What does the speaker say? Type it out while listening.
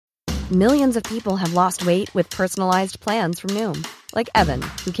Millions of people have lost weight with personalized plans from Noom. Like Evan,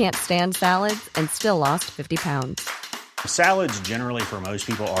 who can't stand salads and still lost 50 pounds. Salads generally for most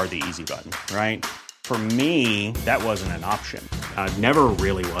people are the easy button, right? For me, that wasn't an option. I never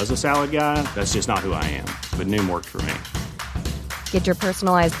really was a salad guy. That's just not who I am. But Noom worked for me. Get your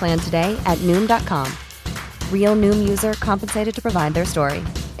personalized plan today at Noom.com. Real Noom user compensated to provide their story.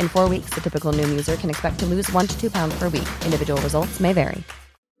 In 4 weeks, the typical Noom user can expect to lose 1 to 2 pounds per week. Individual results may vary.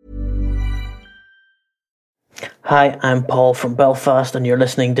 Hi, I'm Paul from Belfast, and you're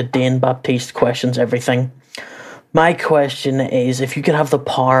listening to Dane Baptiste Questions Everything. My question is, if you could have the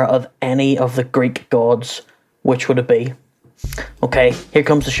power of any of the Greek gods, which would it be? Okay, here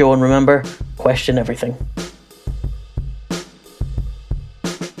comes the show, and remember, question everything.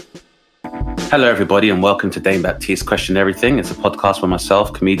 Hello everybody, and welcome to Dane Baptiste Question Everything. It's a podcast with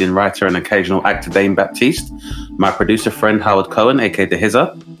myself, comedian, writer and occasional actor Dane Baptiste, my producer friend Howard Cohen, aka The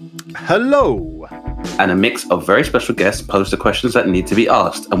Hizza. Hello. And a mix of very special guests pose the questions that need to be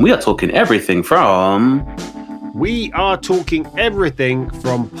asked. And we are talking everything from... We are talking everything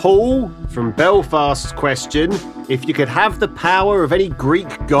from Paul from Belfast's question. If you could have the power of any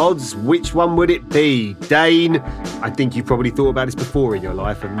Greek gods, which one would it be? Dane, I think you've probably thought about this before in your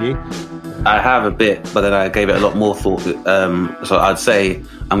life, haven't you? I have a bit, but then I gave it a lot more thought. So I'd say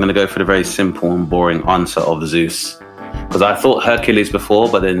I'm going to go for the very simple and boring answer of Zeus. Because I thought Hercules before,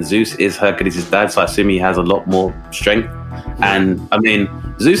 but then Zeus is Hercules' dad, so I assume he has a lot more strength. And I mean,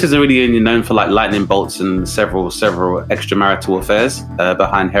 Zeus isn't really only known for like lightning bolts and several extramarital affairs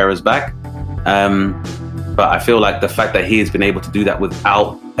behind Hera's back. But I feel like the fact that he has been able to do that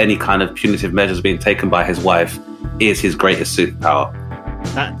without any kind of punitive measures being taken by his wife is his greatest superpower.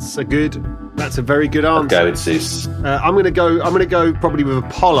 That's a very good answer. I'll go with Zeus. I'm gonna go probably with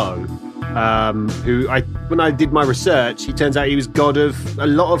Apollo. Who when I did my research, he turns out he was god of a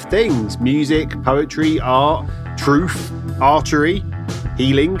lot of things: music, poetry, art, truth, archery,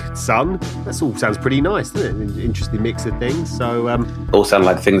 healing, sun. That all sounds pretty nice, doesn't it? An interesting mix of things. So all sound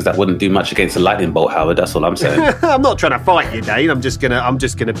like things that wouldn't do much against a lightning bolt, Howard. That's all I'm saying. I'm not trying to fight you, Dane. I'm just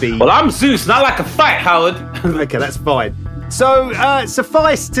gonna be. Well, I'm Zeus, not like a fight, Howard. Okay, that's fine. So,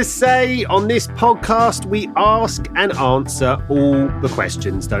 suffice to say, on this podcast, we ask and answer all the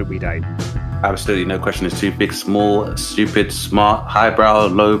questions, don't we, Dane? Absolutely, no question is too big, small, stupid, smart, highbrow,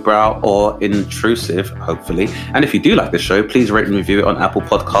 lowbrow, or intrusive, hopefully. And if you do like the show, please rate and review it on Apple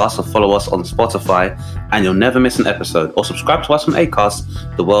Podcasts or follow us on Spotify, and you'll never miss an episode. Or subscribe to us on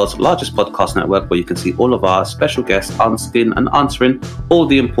Acast, the world's largest podcast network, where you can see all of our special guests asking and answering all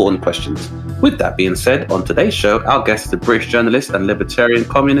the important questions. With that being said, on today's show, our guest is a British journalist and libertarian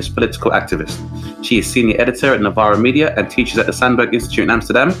communist political activist. She is senior editor at Novara Media and teaches at the Sandberg Institute in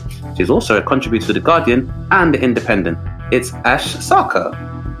Amsterdam. She is also a contributor to The Guardian and The Independent. It's Ash Sarkar.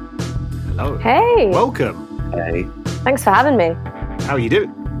 Hello. Hey. Welcome. Hey. Thanks for having me. How are you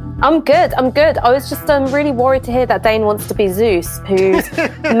doing? I'm good. I was just really worried to hear that Dane wants to be Zeus, whose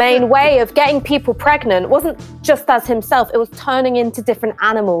main way of getting people pregnant wasn't just as himself, it was turning into different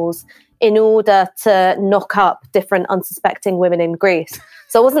animals in order to knock up different unsuspecting women in Greece.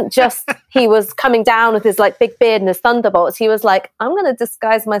 So it wasn't just he was coming down with his like big beard and his thunderbolts. He was like, I'm going to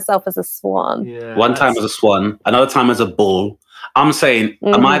disguise myself as a swan. Yeah, one time as a swan, another time as a bull. I'm saying,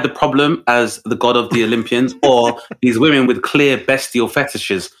 am I the problem as the god of the Olympians, or these women with clear bestial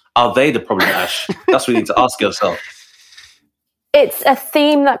fetishes? Are they the problem, Ash? That's what you need to ask yourself. It's a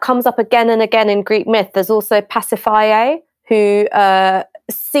theme that comes up again and again in Greek myth. There's also Pasiphae, who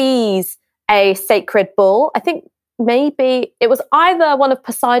sees a sacred bull. I think maybe it was either one of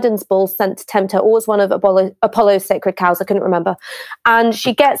Poseidon's bulls sent to tempt her, or was one of Apollo's sacred cows. I couldn't remember. And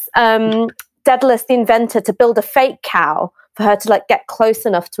she gets Daedalus, the inventor, to build a fake cow for her to like get close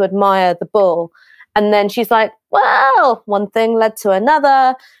enough to admire the bull. And then she's like, well, one thing led to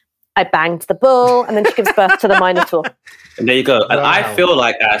another. I banged the bull, and then she gives birth to the Minotaur. And there you go. And Wow. I feel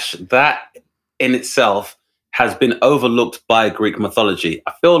like, Ash, that in itself has been overlooked by Greek mythology.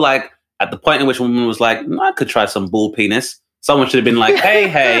 I feel like at the point in which a woman was like, I could try some bull penis, someone should have been like, hey.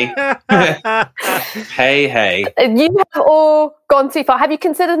 hey. You have all gone too far. Have you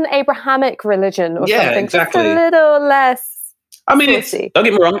considered an Abrahamic religion or something? Exactly. Just a little less. I mean, saucy. don't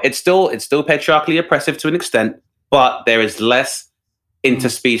get me wrong, it's still patriarchally oppressive to an extent, but there is less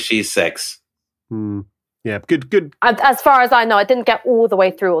interspecies sex. Yeah, good. As far as I know, I didn't get all the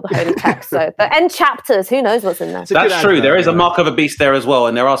way through all the holy text. So the end chapters, who knows what's in there? That's true. There is a mark of a beast there as well,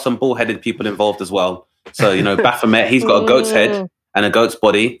 and there are some bull-headed people involved as well. So, Baphomet, he's got a goat's head and a goat's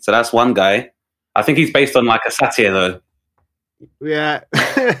body. So that's one guy. I think he's based on like a satyr, though. Yeah,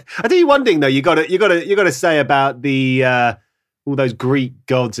 I do you one thing though. You got to say about the all those Greek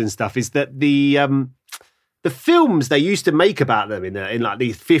gods and stuff is that the films they used to make about them in like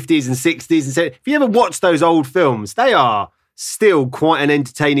the 50s and 60s and 70s, if you ever watch those old films, they are still quite an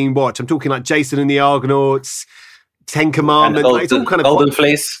entertaining watch. I'm talking like Jason and the Argonauts, Ten Commandments. It's all kind of Golden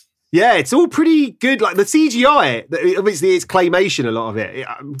Fleece. Yeah, it's all pretty good. Like the CGI, obviously it's claymation, a lot of it.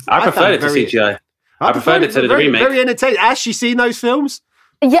 I preferred it to CGI. I preferred it to the remake. Very entertaining. Ash, you seen those films?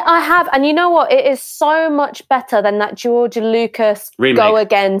 Yeah, I have. And you know what? It is so much better than that George Lucas remake. Go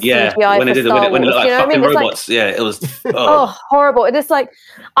Again CGI when for Star Wars. When it looked like you know fucking what I mean? robots. Yeah, it was... horrible. It is like,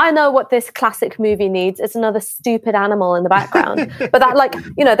 I know what this classic movie needs. It's another stupid animal in the background. But that, like,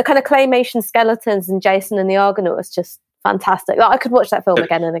 you know, the kind of claymation skeletons in Jason and the Argonauts is just fantastic. Like, I could watch that film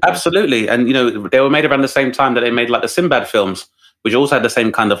again and again. Absolutely. And, you know, they were made around the same time that they made, like, the Sinbad films, which also had the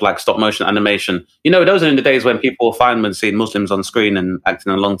same kind of like stop motion animation. You know, those are in the days when people were fine when seeing Muslims on screen and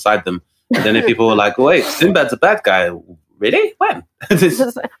acting alongside them. And then if people were like, wait, Sinbad's a bad guy. Really? When? Wait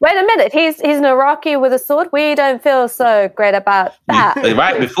a minute. He's an Iraqi with a sword. We don't feel so great about that.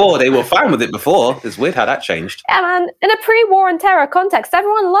 Right before, they were fine with it before. It's weird how that changed. Yeah, man. In a pre-war and terror context,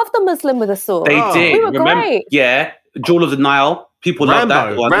 everyone loved the Muslim with a sword. They did. We were great. Yeah. Jewel of the Nile. People loved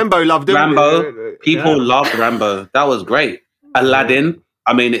that one. Rambo loved him. Rambo. People loved Rambo. That was great. Aladdin.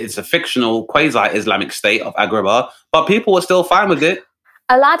 I mean, it's a fictional quasi-Islamic state of Agrabah, but people were still fine with it.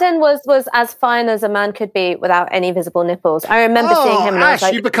 Aladdin was as fine as a man could be without any visible nipples. I remember seeing him and I was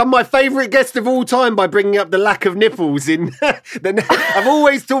like... you become my favourite guest of all time by bringing up the lack of nipples in... I've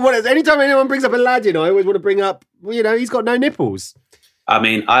always thought... Anytime anyone brings up Aladdin, I always want to bring up, you know, he's got no nipples. I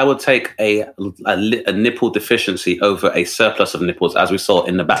mean, I would take a nipple deficiency over a surplus of nipples, as we saw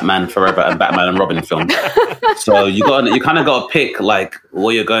in the Batman Forever and Batman and Robin film. So you kind of got to pick like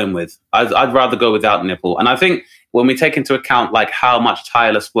what you're going with. I'd rather go without nipple. And I think when we take into account like how much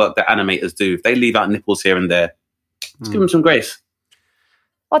tireless work the animators do, if they leave out nipples here and there, let's give them some grace.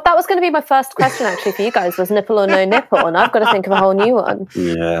 Well, that was going to be my first question actually for you guys, was nipple or no nipple, and I've got to think of a whole new one.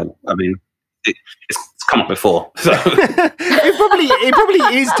 Yeah, I mean, it's come up before. So. It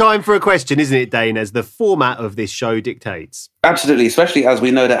probably is time for a question, isn't it, Dane, as the format of this show dictates? Absolutely, especially as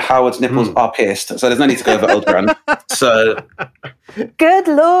we know that Howard's nipples are pierced, so there's no need to go over Eldrand. So, good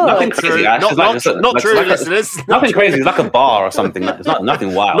lord, nothing crazy. Not true, listeners. Nothing crazy. It's like a bar or something. It's not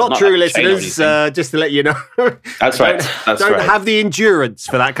nothing wild. Not true, listeners. Just to let you know. That's right. Don't have the endurance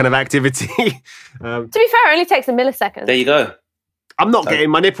for that kind of activity. To be fair, it only takes a millisecond. There you go. I'm not getting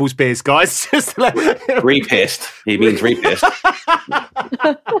my nipples pierced, guys. Re-pierced. He means re-pierced.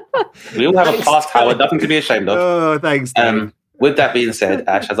 We all have a past, Howard. Nothing to be ashamed of. Oh, thanks, Dave. With that being said,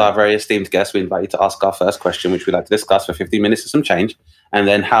 Ash, as our very esteemed guest, we invite you to ask our first question, which we'd like to discuss for 15 minutes and some change. And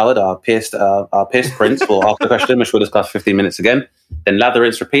then Howard, our pierced prince, will ask the question, which we'll discuss for 15 minutes again. Then lather,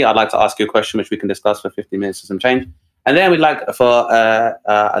 rinse, repeat. I'd like to ask you a question, which we can discuss for 15 minutes and some change. And then we'd like for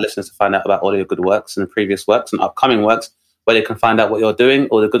our listeners to find out about all your good works and previous works and upcoming works, where they can find out what you're doing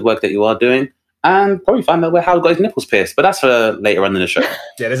or the good work that you are doing, and probably find out where Howard got his nipples pierced. But that's for later on in the show.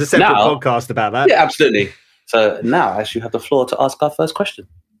 Yeah, there's a separate podcast about that. Yeah, absolutely. So now, Ash, you have the floor to ask our first question.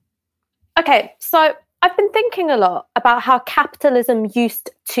 Okay, so I've been thinking a lot about how capitalism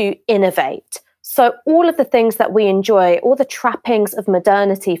used to innovate. So all of the things that we enjoy, all the trappings of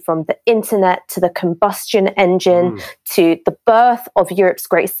modernity, from the internet to the combustion engine to the birth of Europe's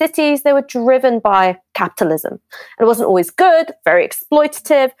great cities, they were driven by capitalism. And it wasn't always good, very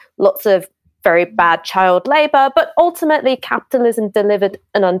exploitative, lots of very bad child labor, but ultimately capitalism delivered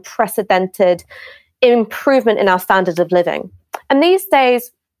an unprecedented improvement in our standard of living. And these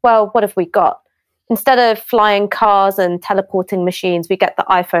days, well, what have we got? Instead of flying cars and teleporting machines, we get the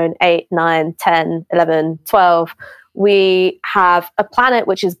iPhone 8, 9, 10, 11, 12. We have a planet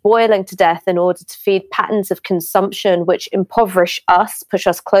which is boiling to death in order to feed patterns of consumption which impoverish us, push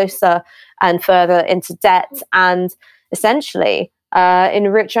us closer and further into debt, and essentially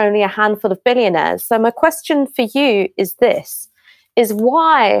enrich only a handful of billionaires. So my question for you is this, is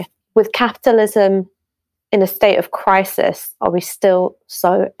why, with capitalism in a state of crisis, are we still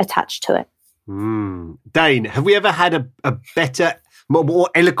so attached to it? Dane, have we ever had a better, more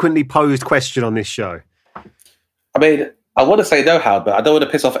eloquently posed question on this show? I mean, I want to say no, Howard, but I don't want to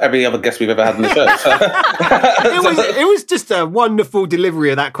piss off every other guest we've ever had on the show. So. it was just a wonderful delivery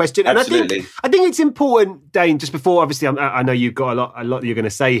of that question. Absolutely. And I think it's important, Dane, just before, obviously, I know you've got a lot you're going to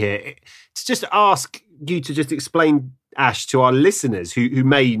say here, to just ask you to just explain, Ash, to our listeners who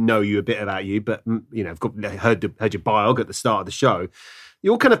may know you a bit about you, but you know, have heard your biog at the start of the show.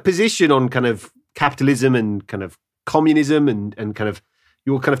 Your kind of position on kind of capitalism and kind of communism and kind of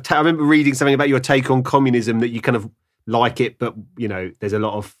your kind of I remember reading something about your take on communism, that you kind of like it, but you know there's a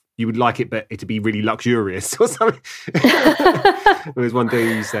lot of you would like it to be really luxurious or something. It was one thing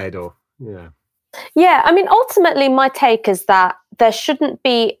you said, or yeah. Yeah, I mean, ultimately, my take is that there shouldn't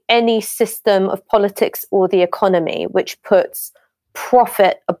be any system of politics or the economy which puts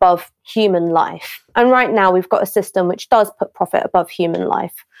profit above human life. And right now, we've got a system which does put profit above human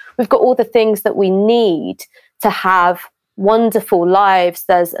life. We've got all the things that we need to have wonderful lives.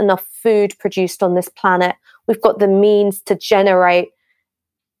 There's enough food produced on this planet. We've got the means to generate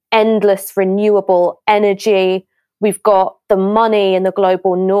endless renewable energy. We've got the money in the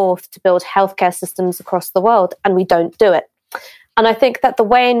global north to build healthcare systems across the world, and we don't do it. And I think that the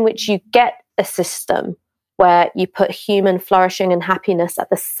way in which you get a system where you put human flourishing and happiness at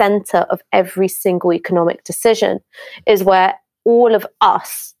the center of every single economic decision is where all of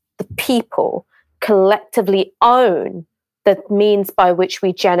us, the people, collectively own the means by which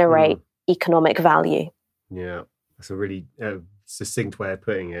we generate economic value. Yeah, that's a really succinct way of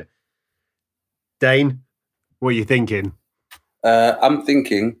putting it. Dane? What are you thinking? I'm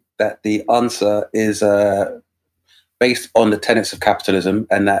thinking that the answer is based on the tenets of capitalism,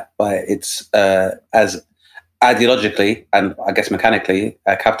 and that by its as ideologically and I guess mechanically,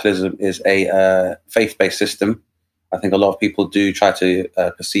 capitalism is a faith-based system. I think a lot of people do try to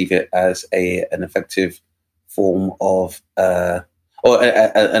perceive it as an effective form of or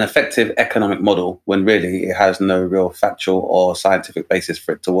an effective economic model, when really it has no real factual or scientific basis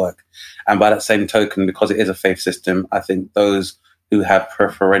for it to work. And by that same token, because it is a faith system, I think those who have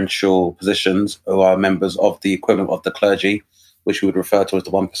preferential positions, who are members of the equivalent of the clergy, which we would refer to as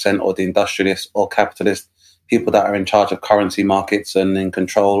the 1%, or the industrialist or capitalist, people that are in charge of currency markets and in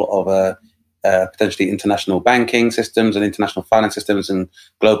control of potentially international banking systems and international finance systems and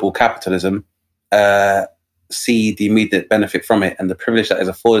global capitalism, see the immediate benefit from it and the privilege that is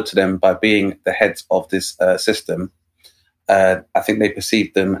afforded to them by being the heads of this system. I think they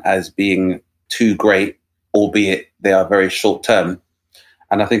perceive them as being too great, albeit they are very short term.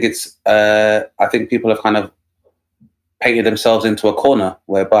 And I think I think people have kind of painted themselves into a corner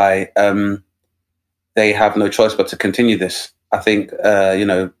whereby they have no choice but to continue this. I think,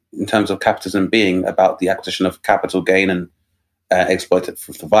 in terms of capitalism being about the acquisition of capital gain and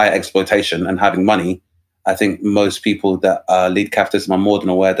via exploitation and having money, I think most people that lead capitalism are more than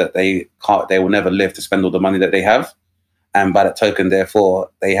aware that they will never live to spend all the money that they have. And by that token, therefore,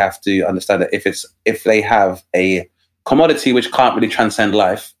 they have to understand that if they have a commodity which can't really transcend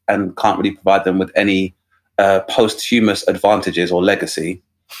life and can't really provide them with any posthumous advantages or legacy,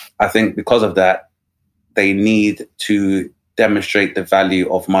 I think because of that, they need to demonstrate the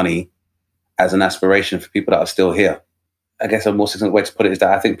value of money as an aspiration for people that are still here. I guess a more succinct way to put it is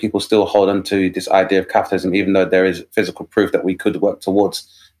that I think people still hold on to this idea of capitalism, even though there is physical proof that we could work towards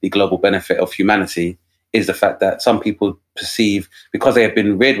the global benefit of humanity, is the fact that some people perceive, because they have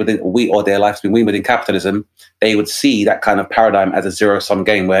been reared within, or their life's been weaned within capitalism, they would see that kind of paradigm as a zero-sum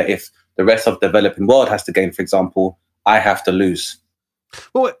game, where if the rest of the developing world has to gain, for example, I have to lose.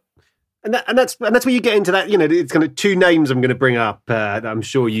 Well, and that's where you get into that. It's kind of two names I'm going to bring up that I'm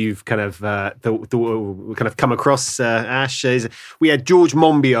sure you've kind of come across. Ash, we had George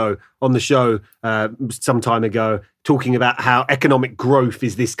Monbiot on the show some time ago, talking about how economic growth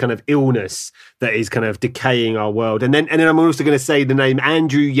is this kind of illness that is kind of decaying our world. And then I'm also going to say the name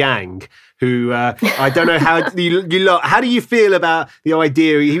Andrew Yang, who I don't know how how do you feel about the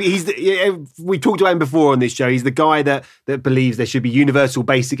idea? We talked about him before on this show. He's the guy that believes there should be universal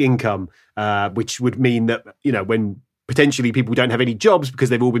basic income, which would mean that, when potentially people don't have any jobs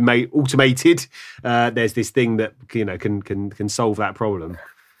because they've all been made automated, there's this thing that can solve that problem.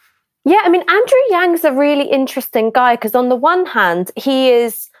 Yeah, I mean, Andrew Yang's a really interesting guy because on the one hand, he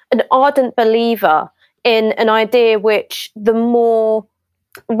is an ardent believer in an idea which the more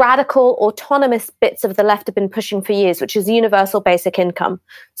radical autonomous bits of the left have been pushing for years, which is universal basic income.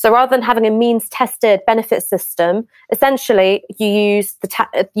 So rather than having a means-tested benefit system, essentially you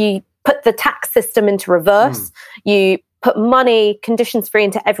put the tax system into reverse. You put money conditions-free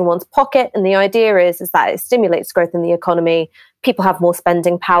into everyone's pocket, and the idea is that it stimulates growth in the economy. People have more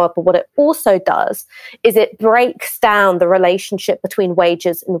spending power, but what it also does is it breaks down the relationship between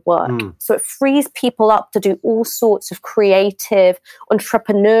wages and work. So it frees people up to do all sorts of creative,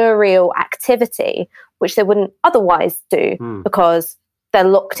 entrepreneurial activity, which they wouldn't otherwise do because they're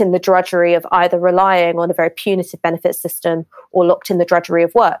locked in the drudgery of either relying on a very punitive benefit system or locked in the drudgery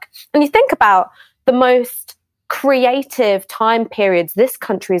of work. And you think about the most creative time periods this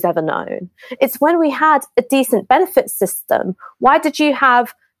country's ever known. It's when we had a decent benefit system. Why did you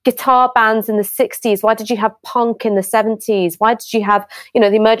have guitar bands in the 60s? Why did you have punk in the 70s? Why did you have, the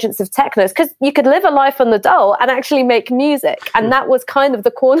emergence of techno? Because you could live a life on the dole and actually make music. And that was kind of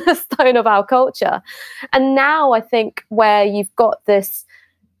the cornerstone of our culture. And now I think where you've got this,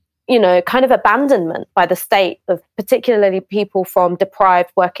 kind of abandonment by the state of particularly people from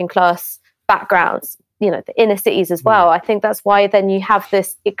deprived working class backgrounds, the inner cities as well. I think that's why then you have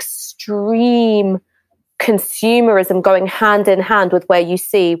this extreme consumerism going hand in hand with where you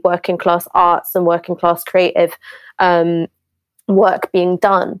see working class arts and working class creative work being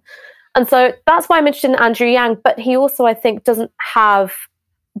done. And so that's why I'm interested in Andrew Yang, but he also, I think, doesn't have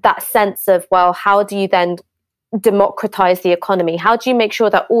that sense of, well, how do you then democratize the economy? How do you make sure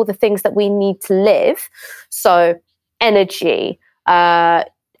that all the things that we need to live, so energy,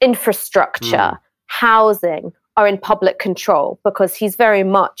 infrastructure, housing, are in public control? Because he's very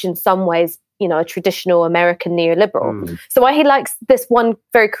much in some ways, a traditional American neoliberal. So while he likes this one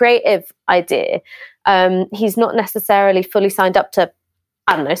very creative idea, he's not necessarily fully signed up to,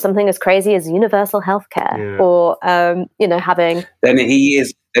 I don't know, something as crazy as universal healthcare or, having... Then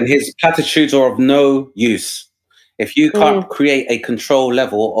his platitudes are of no use. If you can't create a control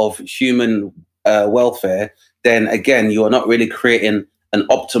level of human welfare, then again, you are not really creating an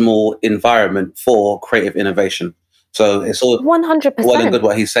optimal environment for creative innovation. So it's all 100% well and good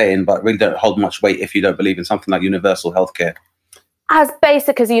what he's saying, but really don't hold much weight if you don't believe in something like universal healthcare. As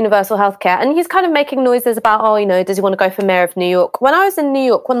basic as universal healthcare. And he's kind of making noises about, does he want to go for mayor of New York? When I was in New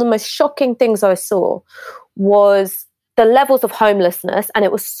York, one of the most shocking things I saw was the levels of homelessness, and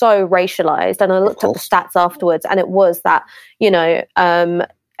it was so racialized. And I looked up the stats afterwards, and it was that, I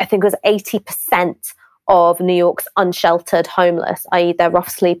think it was 80% of New York's unsheltered homeless, i.e. their rough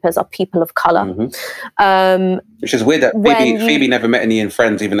sleepers, are people of color. Which is weird that Phoebe never met any in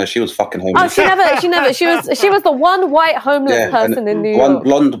Friends, even though she was fucking homeless. Oh, she never. She was the one white homeless person in New York.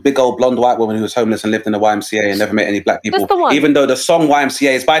 One big old blonde white woman who was homeless and lived in the YMCA and never met any black people. Just the one. Even though the song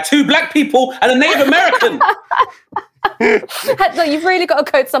YMCA is by 2 black people and a Native American. No, you've really got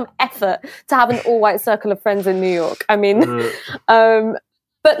to go to some effort to have an all-white circle of friends in New York. I mean,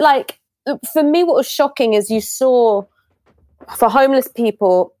 but like, for me, what was shocking is you saw, for homeless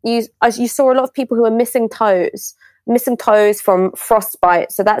people, you saw a lot of people who were missing toes from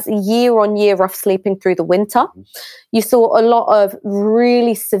frostbite. So that's year-on-year rough sleeping through the winter. You saw a lot of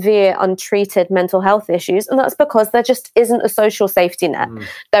really severe, untreated mental health issues, and that's because there just isn't a social safety net.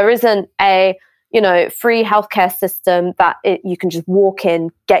 There isn't a free healthcare system that you can just walk in,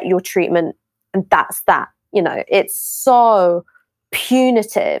 get your treatment, and that's that. It's so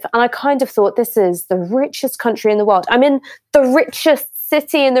punitive. And I kind of thought, this is the richest country in the world. I'm in the richest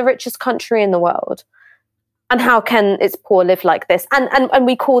city in the richest country in the world. And how can its poor live like this? And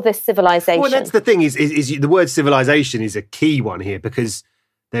we call this civilization. Well, that's the thing is the word civilization is a key one here, because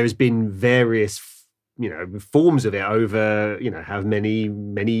there has been various forms of it over, how many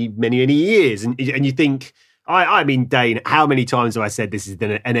years. And you think, I mean, Dane, how many times have I said this is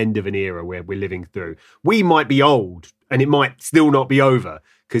an end of an era where we're living through? We might be old and it might still not be over,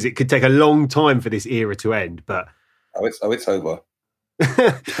 because it could take a long time for this era to end. But it's over.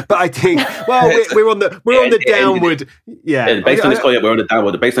 But I think, well, we're on the downward. Yeah. Based on this, we're on the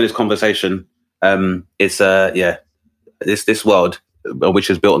downward. Based on this conversation, it's this world, which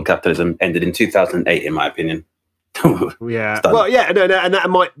is built on capitalism, ended in 2008, in my opinion. Yeah. Well, yeah, no, and that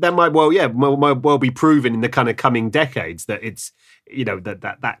might well be proven in the kind of coming decades that it's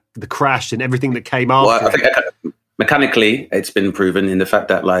that the crash and everything that came after. Well, I think mechanically, it's been proven in the fact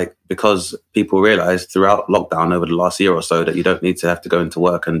that because people realised throughout lockdown over the last year or so that you don't need to have to go into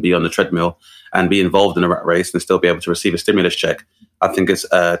work and be on the treadmill and be involved in a rat race and still be able to receive a stimulus check. I think it's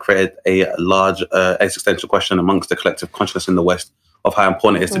created a large existential question amongst the collective consciousness in the West of how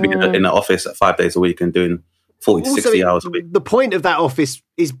important it is to be in the office 5 days a week and doing 40 to 60 hours a week. The point of that office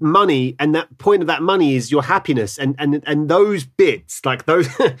is money, and that point of that money is your happiness. And those bits, like those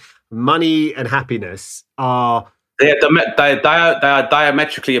money and happiness are... They are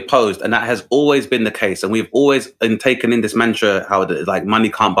diametrically opposed, and that has always been the case. And we've always taken in this mantra how money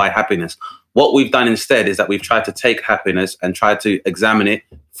can't buy happiness. What we've done instead is that we've tried to take happiness and try to examine it,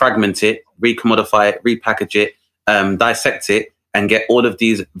 fragment it, recommodify it, repackage it, dissect it, and get all of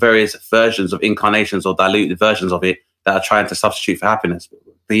these various versions of incarnations or diluted versions of it that are trying to substitute for happiness.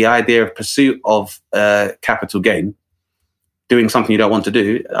 The idea of pursuit of capital gain, doing something you don't want to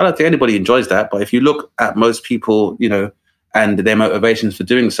do, I don't think anybody enjoys that. But if you look at most people, and their motivations for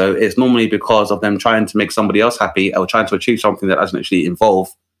doing so, it's normally because of them trying to make somebody else happy or trying to achieve something that doesn't actually involve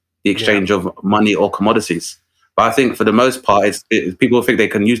the exchange of money or commodities. But I think for the most part, people think they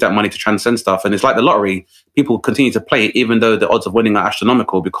can use that money to transcend stuff. And it's like the lottery. People continue to play it, even though the odds of winning are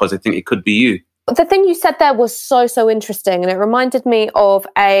astronomical, because they think it could be you. The thing you said there was so interesting. And it reminded me of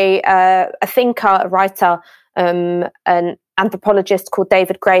a thinker, a writer, an anthropologist called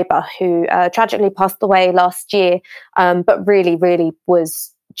David Graeber, who tragically passed away last year, but really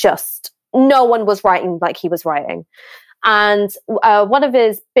was just, no one was writing like he was writing. And one of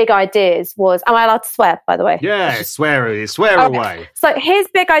his big ideas was, am I allowed to swear, by the way? Yeah, swear away. So his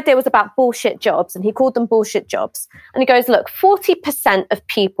big idea was about bullshit jobs, and he called them bullshit jobs. And he goes, look, 40% of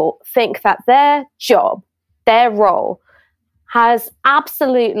people think that their job, their role, has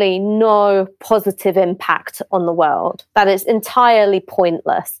absolutely no positive impact on the world, that it's entirely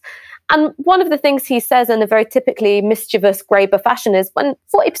pointless. And one of the things he says in a very typically mischievous Graeber fashion is, when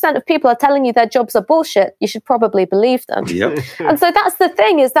 40% of people are telling you their jobs are bullshit, you should probably believe them. Yep. And so that's the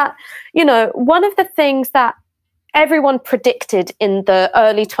thing, is that, you know, one of the things that everyone predicted in the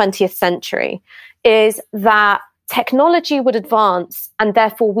early 20th century is that technology would advance and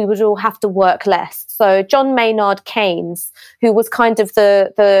therefore we would all have to work less. So John Maynard Keynes, who was kind of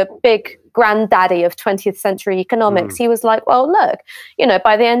the big granddaddy of 20th century economics, he was like, well, look, you know,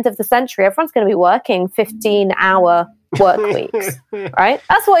 by the end of the century, everyone's going to be working 15-hour work weeks, right?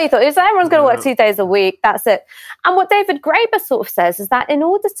 That's what he thought. Is everyone's going to work 2 days a week. That's it. And what David Graeber sort of says is that in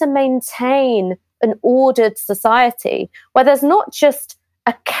order to maintain an ordered society where there's not just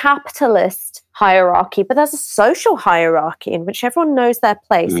a capitalist hierarchy, but there's a social hierarchy in which everyone knows their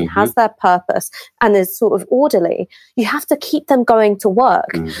place and has their purpose and is sort of orderly, you have to keep them going to work.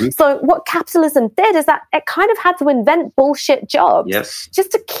 So what capitalism did is that it kind of had to invent bullshit jobs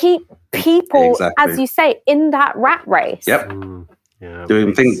just to keep people, as you say, in that rat race. Yeah,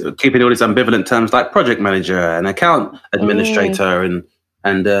 doing things, keeping all these ambivalent terms like project manager and account administrator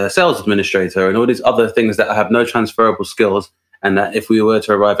and sales administrator and all these other things that have no transferable skills. And that if we were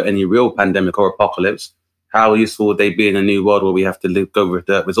to arrive at any real pandemic or apocalypse, how useful would they be in a new world where we have to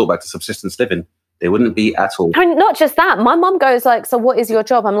resort back to subsistence living? They wouldn't be at all. I mean, not just that. My mum goes like, "So what is your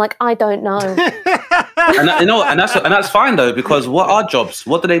job?" I'm like, "I don't know." and that's fine though, because what are jobs?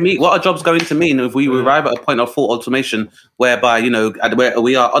 What do they mean? What are jobs going to mean if we arrive at a point of full automation, whereby, you know, where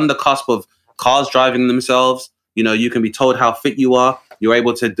we are on the cusp of cars driving themselves? You know, you can be told how fit you are. You're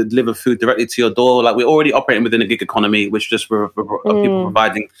able to deliver food directly to your door. Like, we're already operating within a gig economy, which just people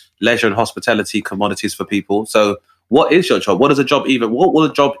providing leisure and hospitality commodities for people. So, what is your job? What does a job even? What will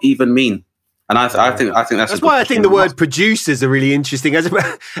a job even mean? And I think that's why I think the word producers are really interesting.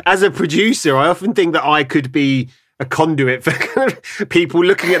 As a producer, I often think that I could be a conduit for kind of people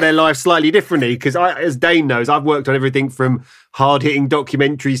looking at their life slightly differently. Because as Dane knows, I've worked on everything from hard-hitting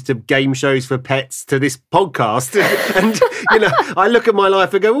documentaries to game shows for pets to this podcast. And, you know, I look at my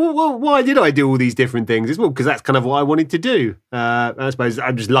life and go, well, why did I do all these different things? It's, well, because that's kind of what I wanted to do. I suppose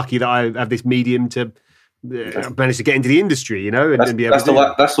I'm just lucky that I have this medium to manage to get into the industry, you know, and be able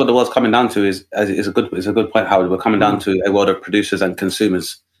to that's what the world's coming down to. Is a good point, Howard. We're coming down to a world of producers and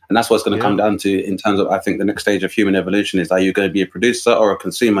consumers. And that's what it's going to come down to in terms of, I think, the next stage of human evolution is, are you going to be a producer or a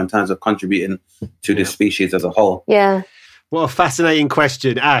consumer in terms of contributing to this species as a whole? Yeah. What a fascinating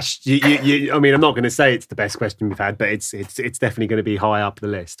question, Ash. I mean, I'm not going to say it's the best question we've had, but it's definitely going to be high up the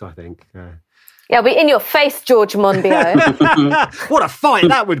list, I think. Yeah, be in your face, George Monbiot. What a fight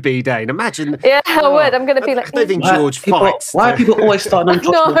that would be, Dane. Imagine. Yeah, I would. I'm going to be like, I don't think George fights. Why are people always starting on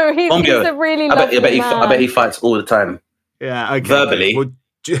George No, he's Monbiot? a really lovely man. I bet he fights all the time. Yeah, okay. Verbally. Well,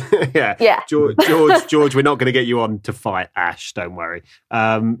 yeah. George, we're not going to get you on to fight Ash, don't worry.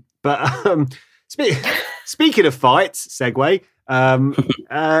 Speaking of fights, segue.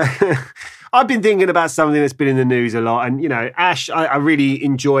 I've been thinking about something that's been in the news a lot, and, you know, Ash, I really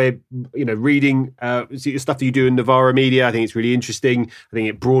enjoy, you know, reading the stuff that you do in Novara Media. I think it's really interesting. I think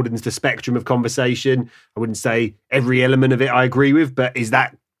it broadens the spectrum of conversation. I wouldn't say every element of it I agree with, but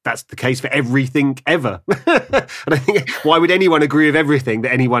that's the case for everything ever. And I think, why would anyone agree with everything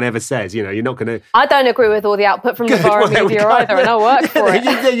that anyone ever says? You know, you're not going to... I don't agree with all the output from Novara Media either, and I work for it.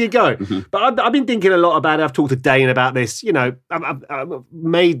 There you go. But I've been thinking a lot about it. I've talked to Dane about this. You know, I've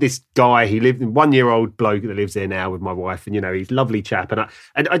made this guy, he lived in 1-year-old bloke that lives there now with my wife, and, you know, he's a lovely chap. And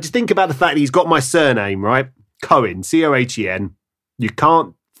I just think about the fact that he's got my surname, right? Cohen, Cohen. You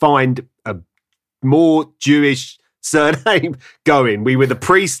can't find a more Jewish surname going. We were the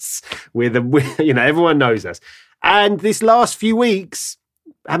priests, you know, everyone knows us. And this last few weeks,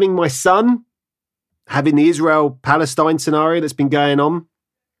 having my son, having the Israel-Palestine scenario that's been going on,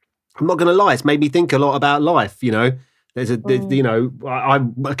 I'm not going to lie, it's made me think a lot about life. You know, you know, I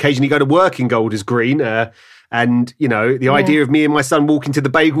occasionally go to work in Golders Green, and, you know, the idea of me and my son walking to the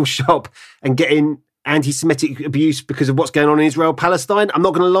bagel shop and getting anti-Semitic abuse because of what's going on in Israel-Palestine. I'm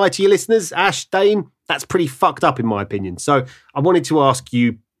not going to lie to you listeners, Ash, Dane, that's pretty fucked up in my opinion. So I wanted to ask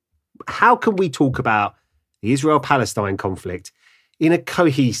you, how can we talk about the Israel-Palestine conflict in a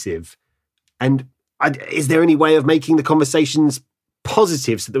cohesive, and is there any way of making the conversations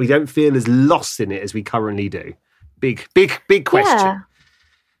positive so that we don't feel as lost in it as we currently do? Big question.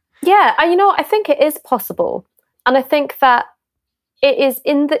 Yeah, I think it is possible. And I think that it is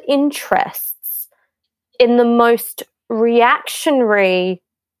in the interests, in the most reactionary,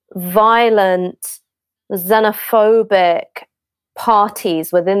 violent, xenophobic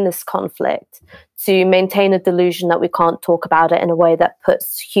parties within this conflict to maintain a delusion that we can't talk about it in a way that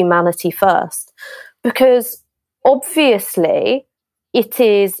puts humanity first. Because obviously it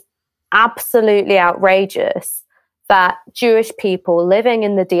is absolutely outrageous that Jewish people living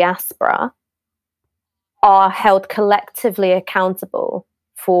in the diaspora are held collectively accountable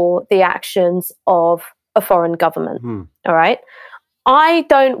for the actions of a foreign government. All right. I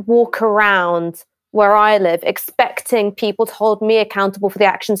don't walk around where I live expecting people to hold me accountable for the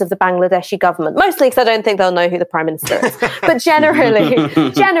actions of the Bangladeshi government, mostly because I don't think they'll know who the prime minister is. But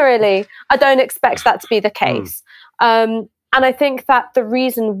generally, I don't expect that to be the case. And I think that the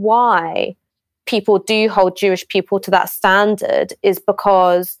reason why people do hold Jewish people to that standard is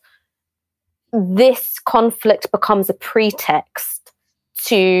because this conflict becomes a pretext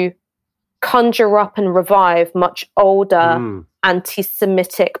to conjure up and revive much older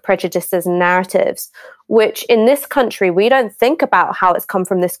anti-Semitic prejudices and narratives, which in this country, we don't think about how it's come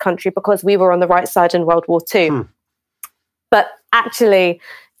from this country because we were on the right side in World War II. But actually,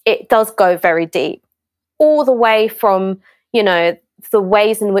 it does go very deep, all the way from, the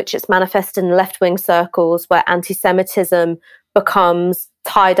ways in which it's manifested in left-wing circles where anti-Semitism becomes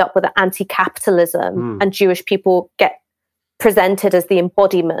tied up with anti-capitalism and Jewish people get presented as the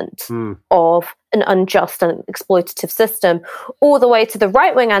embodiment of an unjust and exploitative system, all the way to the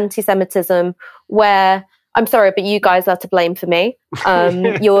right-wing anti-Semitism where, I'm sorry, but you guys are to blame for me.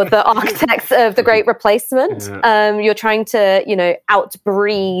 You're the architects of the Great Replacement. You're trying to,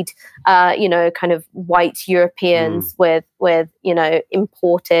 outbreed, kind of white Europeans with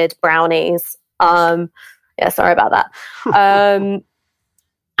imported brownies. Sorry about that.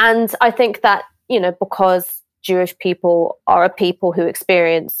 And I think that, because Jewish people are a people who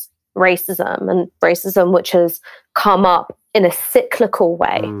experience racism, and racism which has come up in a cyclical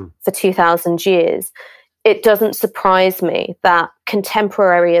way for 2,000 years, it doesn't surprise me that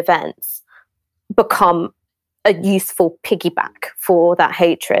contemporary events become a useful piggyback for that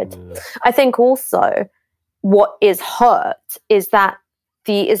hatred. I think also what is hurt is that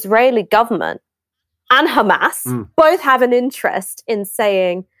the Israeli government and Hamas both have an interest in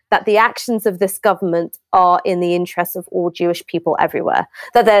saying that the actions of this government are in the interest of all Jewish people everywhere,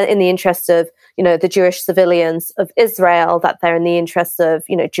 that they're in the interest of, the Jewish civilians of Israel, that they're in the interest of,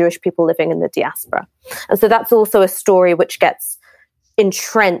 Jewish people living in the diaspora. And so that's also a story which gets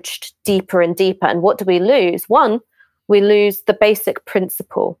entrenched deeper and deeper. And what do we lose? One, we lose the basic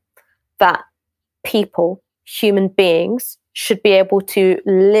principle that people, human beings, should be able to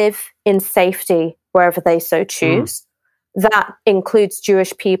live in safety wherever they so choose. That includes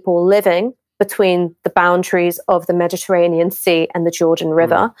Jewish people living between the boundaries of the Mediterranean Sea and the Jordan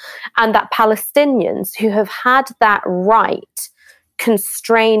River, and that Palestinians who have had that right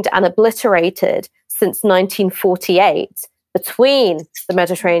constrained and obliterated since 1948 between the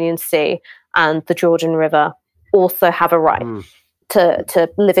Mediterranean Sea and the Jordan River also have a right to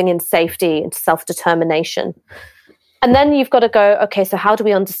living in safety and self-determination. And then you've got to go, okay, so how do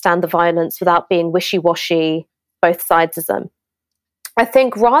we understand the violence without being wishy-washy, both sides of them? I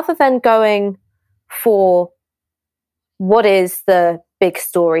think rather than going for what is the big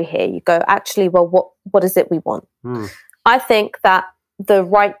story here, you go, actually, well, what is it we want? I think that the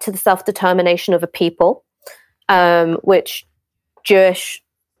right to the self-determination of a people, which Jewish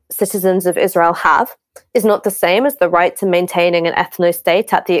citizens of Israel have, is not the same as the right to maintaining an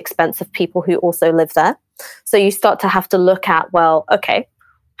ethno-state at the expense of people who also live there. So you start to have to look at, well, okay,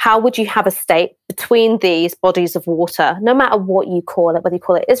 how would you have a state between these bodies of water, no matter what you call it, whether you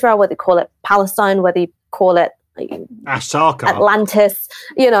call it Israel, whether you call it Palestine, whether you call it Atlantis,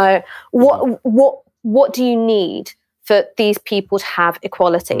 what do you need for these people to have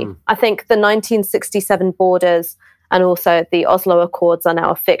equality? I think the 1967 borders and also the Oslo Accords are now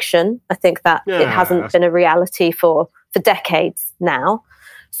a fiction. I think that it hasn't been a reality for decades now.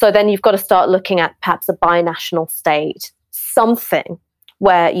 So then you've got to start looking at perhaps a binational state, something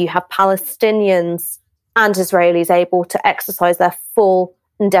where you have Palestinians and Israelis able to exercise their full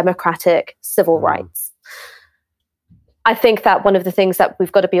and democratic civil rights. I think that one of the things that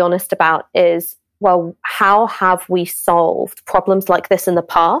we've got to be honest about is well, how have we solved problems like this in the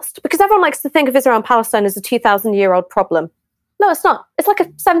past? Because everyone likes to think of Israel and Palestine as a 2,000-year-old problem. No, it's not. It's like a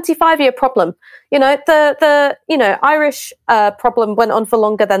 75-year problem. The Irish problem went on for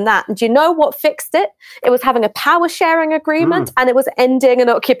longer than that. And do you know what fixed it? It was having a power sharing agreement and it was ending an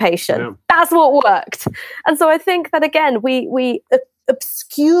occupation. Yeah. That's what worked. And so I think that, again, we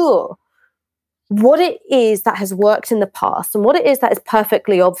obscure what it is that has worked in the past and what it is that is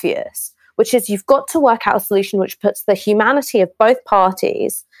perfectly obvious, which is you've got to work out a solution which puts the humanity of both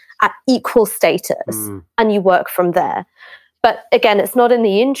parties at equal status, and you work from there. But again, it's not in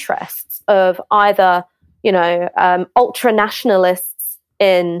the interests of either, ultra-nationalists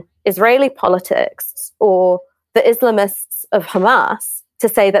in Israeli politics or the Islamists of Hamas to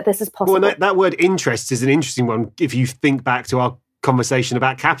say that this is possible. Well, that word interest is an interesting one if you think back to our conversation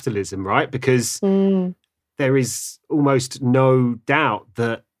about capitalism, right? Because there is almost no doubt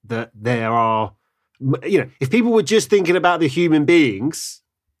that there are, if people were just thinking about the human beings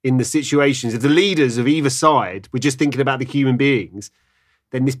in the situations, if the leaders of either side were just thinking about the human beings,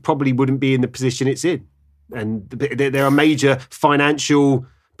 then this probably wouldn't be in the position it's in. And there are major financial,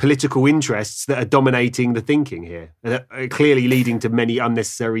 political interests that are dominating the thinking here, that are clearly leading to many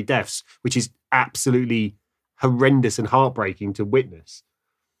unnecessary deaths, which is absolutely horrendous and heartbreaking to witness.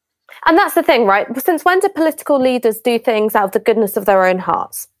 And that's the thing, right? Since when do political leaders do things out of the goodness of their own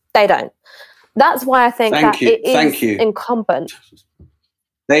hearts? They don't. That's why I think it is incumbent.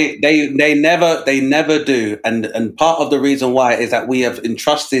 They never do. And part of the reason why is that we have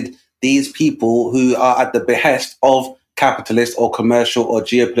entrusted these people who are at the behest of capitalist or commercial or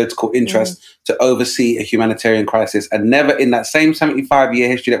geopolitical interests to oversee a humanitarian crisis. And never in that same 75-year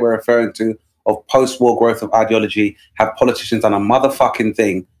history that we're referring to of post-war growth of ideology have politicians done a motherfucking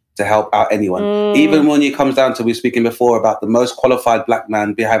thing to help out anyone. Even when it comes down to, we were speaking before about the most qualified black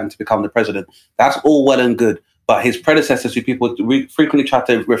man having to become the president. That's all well and good. But his predecessors, who people frequently try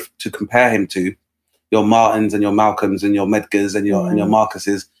to compare him to, your Martins and your Malcolms and your Medgars and your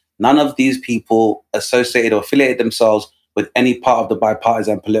Marcuses, none of these people associated or affiliated themselves with any part of the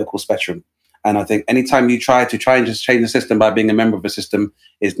bipartisan political spectrum. And I think anytime you try and just change the system by being a member of a system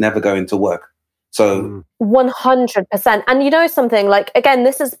is never going to work. So 100%. And you know something, like, again,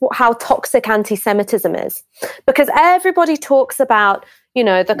 this is how toxic anti-Semitism is, because everybody talks about,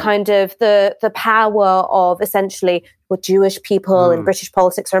 the kind of the power of essentially Jewish people in British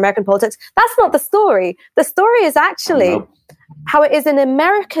politics or American politics. That's not the story. The story is actually how it is in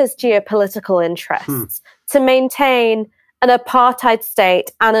America's geopolitical interests to maintain an apartheid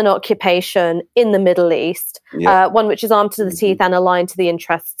state and an occupation in the Middle East, one which is armed to the teeth and aligned to the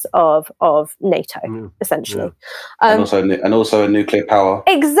interests of NATO, essentially. And also a nuclear power.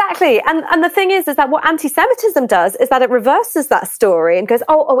 Exactly. And the thing is that what anti-Semitism does is that it reverses that story and goes,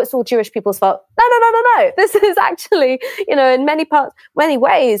 oh, it's all Jewish people's fault. No. This is actually, in many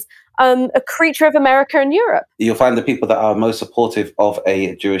ways, a creature of America and Europe. You'll find the people that are most supportive of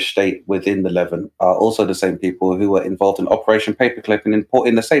a Jewish state within the Levant are also the same people who were involved in Operation Paperclip and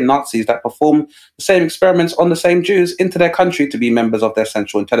importing the same Nazis that perform the same experiments on the same Jews into their country to be members of their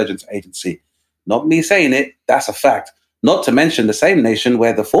Central Intelligence Agency. Not me saying it, that's a fact. Not to mention the same nation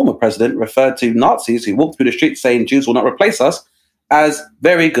where the former president referred to Nazis who walked through the streets saying Jews will not replace us as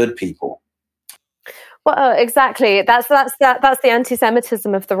very good people. Well, exactly. That's the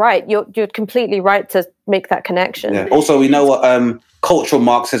anti-Semitism of the right. You're completely right to make that connection. Yeah. Also, we know what cultural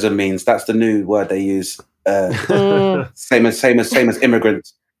Marxism means. That's the new word they use. Same as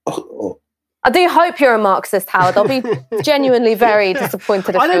immigrants. I do hope you're a Marxist, Howard. I'll be genuinely very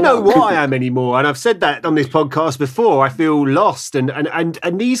disappointed. If I don't know what I am anymore, and I've said that on this podcast before. I feel lost, and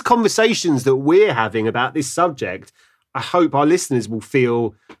these conversations that we're having about this subject, I hope our listeners will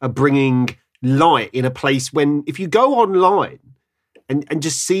feel are bringing light in a place when, if you go online and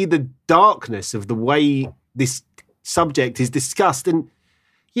just see the darkness of the way this subject is discussed, and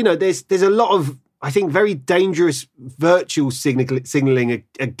there's a lot of, I think, very dangerous virtual signaling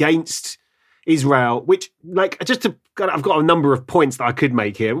against Israel, which, I've got a number of points that I could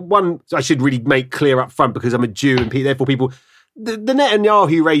make here. One, I should really make clear up front, because I'm a Jew and therefore people, the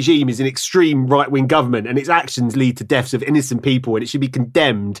Netanyahu regime is an extreme right-wing government, and its actions lead to deaths of innocent people, and it should be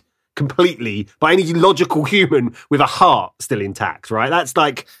condemned completely by any logical human with a heart still intact, right? That's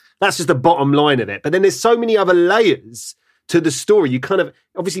just the bottom line of it. But then there's so many other layers to the story. You kind of,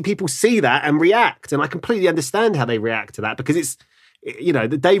 obviously people see that and react, and I completely understand how they react to that, because it's,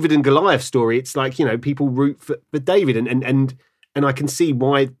 the David and Goliath story. It's like, people root for David, and and I can see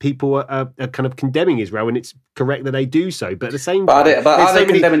why people are kind of condemning Israel, and it's correct that they do so. But at the same time, are they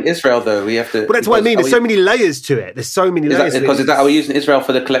many... condemning Israel though? We have to. But that's what I mean. There's so many layers to it. There's so many layers. Because are we using Israel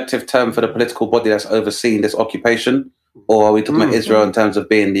for the collective term for the political body that's overseeing this occupation, or are we talking about Israel in terms of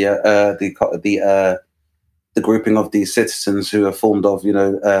being the grouping of these citizens who are formed of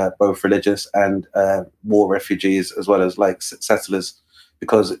both religious and war refugees as well as like settlers?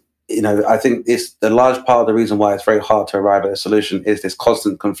 Because I think it's the large part of the reason why it's very hard to arrive at a solution is this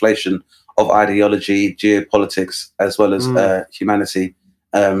constant conflation of ideology, geopolitics, as well as humanity.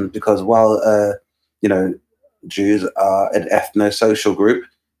 Because while Jews are an ethno-social group,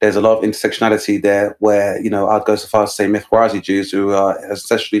 there's a lot of intersectionality there where, I'd go so far as to say Mizrahi Jews who are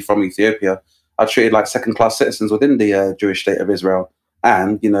ancestry from Ethiopia are treated like second-class citizens within the Jewish state of Israel.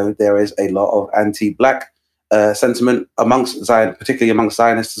 And, there is a lot of anti-Black sentiment amongst Zion, particularly amongst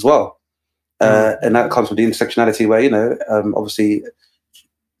Zionists as well. And that comes from the intersectionality where, obviously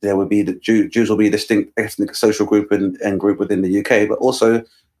there would be Jews will be a distinct ethnic social group and group within the UK, but also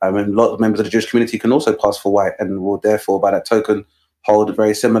a lot of members of the Jewish community can also pass for white and will therefore, by that token, hold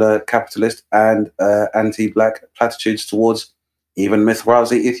very similar capitalist and anti-Black platitudes towards even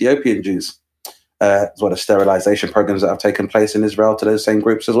Mizrahi Ethiopian Jews, as well as sterilization programs that have taken place in Israel to those same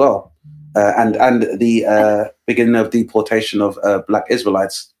groups as well. And the beginning of deportation of Black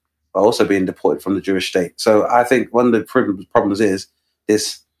Israelites are also being deported from the Jewish state. So I think one of the problems is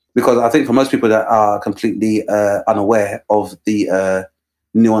this, because I think for most people that are completely unaware of the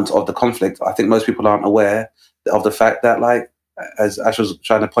nuance of the conflict, I think most people aren't aware of the fact that, like, as Ash was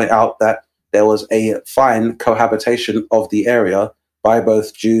trying to point out, that there was a fine cohabitation of the area by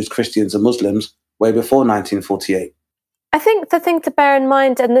both Jews, Christians and Muslims way before 1948. I think the thing to bear in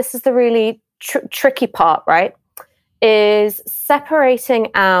mind, and this is the really tricky part, right, is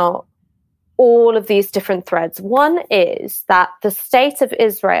separating out all of these different threads. One is that the state of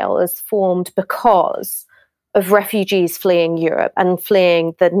Israel is formed because of refugees fleeing Europe and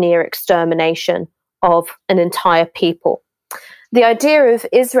fleeing the near extermination of an entire people. The idea of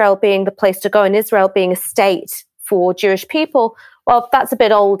Israel being the place to go and Israel being a state for Jewish people, well, that's a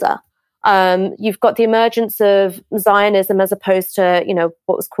bit older. You've got the emergence of Zionism as opposed to,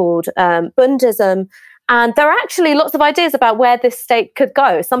 what was called Bundism. And there are actually lots of ideas about where this state could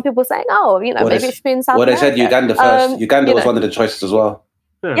go. Some people are saying, maybe it should be in South America. Well, they said Uganda first. Uganda was one of the choices as well.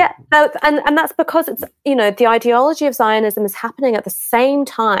 Yeah, and that's because it's, the ideology of Zionism is happening at the same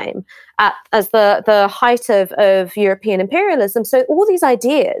time as the height of European imperialism. So all these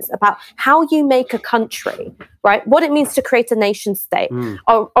ideas about how you make a country, right, what it means to create a nation state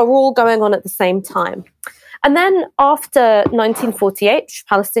are all going on at the same time. And then after 1948, which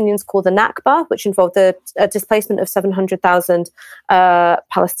Palestinians call the Nakba, which involved the displacement of 700,000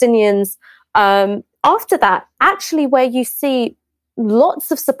 Palestinians, after that, actually where you see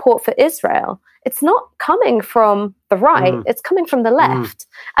lots of support for Israel, it's not coming from the right, it's coming from the left.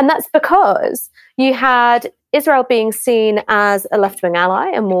 And that's because you had Israel being seen as a left-wing ally,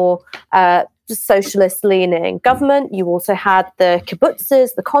 a more socialist-leaning government. You also had the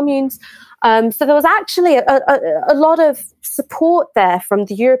kibbutzes, the communes. So there was actually a lot of support there from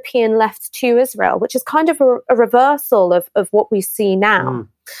the European left to Israel, which is kind of a reversal of what we see now.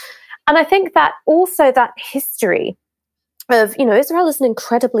 And I think that also that history of, Israel is an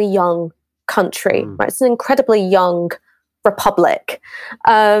incredibly young country, right? It's an incredibly young republic.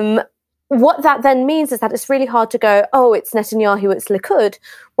 What that then means is that it's really hard to go, it's Netanyahu, it's Likud,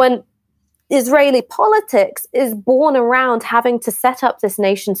 when Israeli politics is born around having to set up this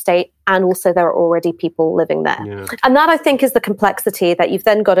nation state, and also there are already people living there. Yeah. And that, I think, is the complexity that you've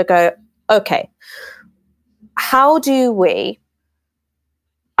then got to go, okay, how do we,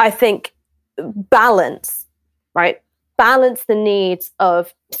 I think, balance the needs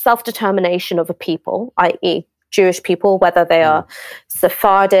of self-determination of a people, i.e. Jewish people, whether they are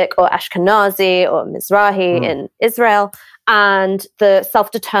Sephardic or Ashkenazi or Mizrahi in Israel, and the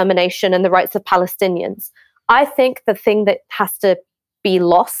self-determination and the rights of Palestinians. I think the thing that has to be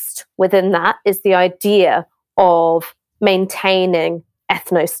lost within that is the idea of maintaining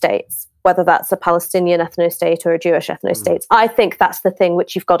ethno-states, whether that's a Palestinian ethno-state or a Jewish ethno-state. I think that's the thing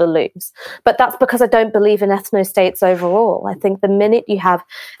which you've got to lose. But that's because I don't believe in ethno-states overall. I think the minute you have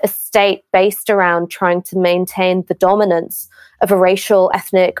a state based around trying to maintain the dominance of a racial,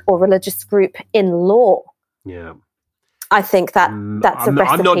 ethnic, or religious group in law, I think that's a recipe.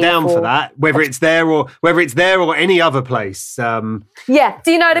 I'm not down for that, whether it's there or any other place. Do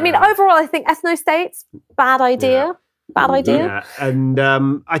you know what I mean? Overall, I think ethno-states, bad idea. Yeah. Bad idea. Yeah, and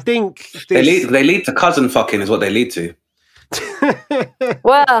I think they lead to cousin fucking is what they lead to.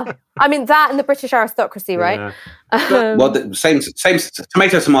 Well, I mean, that and the British aristocracy, right? Yeah. Well, same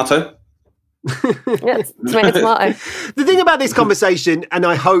tomato. Yes, tomato. The thing about this conversation, and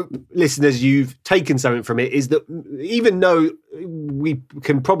I hope listeners you've taken something from it, is that even though we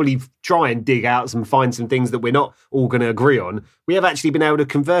can probably try and dig out and find some things that we're not all going to agree on, we have actually been able to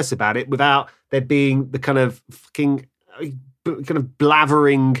converse about it without there being the kind of fucking kind of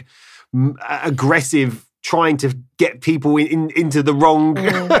blathering, aggressive, trying to get people into the wrong,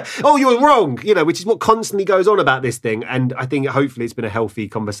 oh, you're wrong, which is what constantly goes on about this thing. And I think hopefully it's been a healthy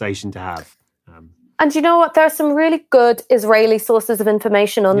conversation to have. And you know what? There are some really good Israeli sources of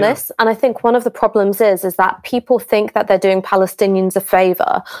information on this. And I think one of the problems is that people think that they're doing Palestinians a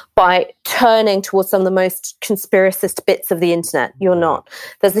favor by turning towards some of the most conspiracist bits of the internet. You're not.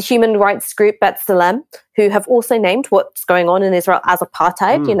 There's the human rights group B'Tselem, who have also named what's going on in Israel as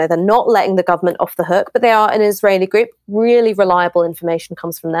apartheid. They're not letting the government off the hook, but they are an Israeli group. Really reliable information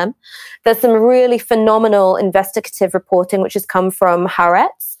comes from them. There's some really phenomenal investigative reporting, which has come from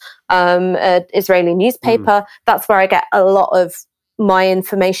Haaretz, an Israeli newspaper. That's where I get a lot of my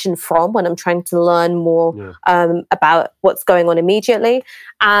information from when I'm trying to learn more about what's going on immediately.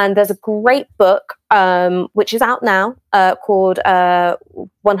 And there's a great book, which is out now, called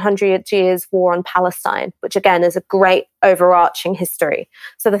 100 Years War on Palestine, which again is a great overarching history.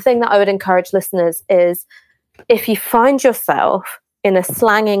 So the thing that I would encourage listeners is, if you find yourself in a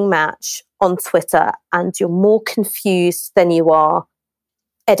slanging match on Twitter and you're more confused than you are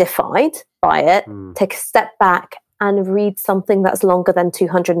edified by it, take a step back and read something that's longer than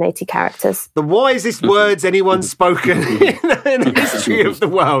 280 characters. The wisest words anyone's spoken in the history of the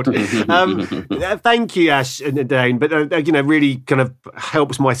world. Thank you, Ash and Dane. But, really kind of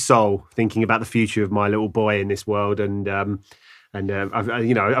helps my soul thinking about the future of my little boy in this world. And I've kind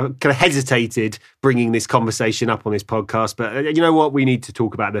of hesitated bringing this conversation up on this podcast. But you know what? We need to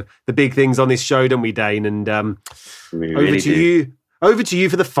talk about the big things on this show, don't we, Dane? And over to you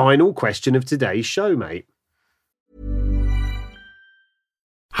for the final question of today's show, mate.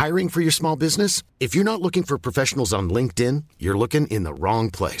 Hiring for your small business? If you're not looking for professionals on LinkedIn, you're looking in the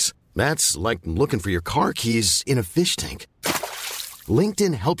wrong place. That's like looking for your car keys in a fish tank.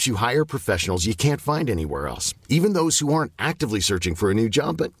 LinkedIn helps you hire professionals you can't find anywhere else, even those who aren't actively searching for a new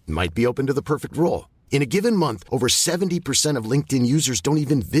job but might be open to the perfect role. In a given month, over 70% of LinkedIn users don't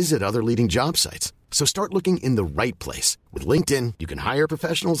even visit other leading job sites. So start looking in the right place. With LinkedIn, you can hire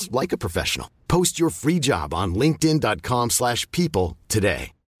professionals like a professional. Post your free job on linkedin.com/people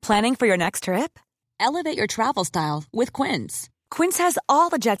today. Planning for your next trip? Elevate your travel style with Quince. Quince has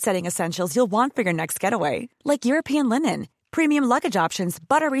all the jet-setting essentials you'll want for your next getaway, like European linen, premium luggage options,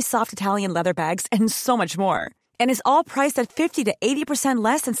 buttery soft Italian leather bags, and so much more. And is all priced at 50 to 80%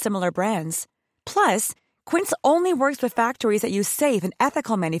 less than similar brands. Plus, Quince only works with factories that use safe and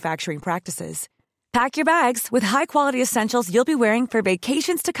ethical manufacturing practices. Pack your bags with high-quality essentials you'll be wearing for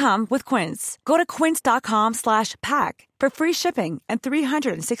vacations to come with Quince. Go to quince.com/pack for free shipping and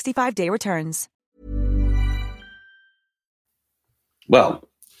 365-day returns. Well,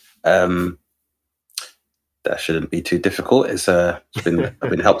 that shouldn't be too difficult. I've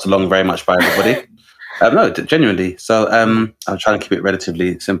been helped along very much by everybody. No, genuinely. So I'm trying to keep it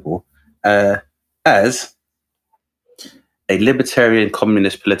relatively simple. As a libertarian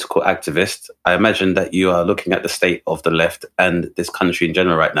communist political activist, I imagine that you are looking at the state of the left and this country in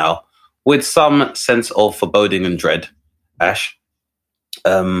general right now with some sense of foreboding and dread. Ash,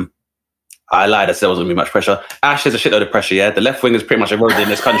 I lied, I said there wasn't going to be much pressure. Ash, there's a shitload of pressure, yeah? The left wing is pretty much eroded in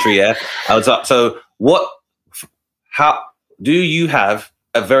this country, yeah? So how do you have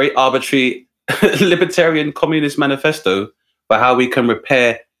a very arbitrary libertarian communist manifesto for how we can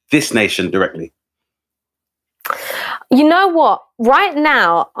repair this nation directly? You know what? Right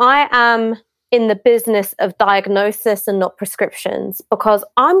now, I am in the business of diagnosis and not prescriptions, because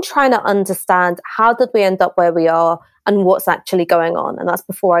I'm trying to understand how did we end up where we are and what's actually going on. And that's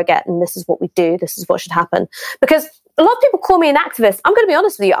before I get, and this is what we do, this is what should happen. Because a lot of people call me an activist. I'm going to be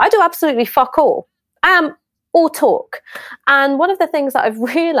honest with you. I do absolutely fuck all. I am all talk. And one of the things that I've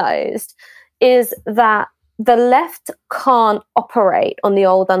realized is that the left can't operate on the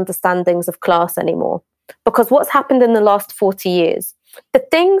old understandings of class anymore. Because what's happened in the last 40 years, the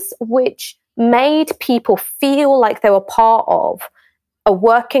things which made people feel like they were part of a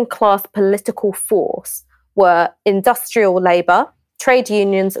working class political force were industrial labor, trade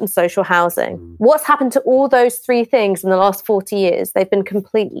unions, and social housing. What's happened to all those three things in the last 40 years? They've been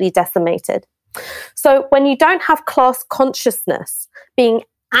completely decimated. So when you don't have class consciousness being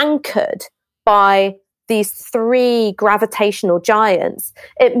anchored by these three gravitational giants,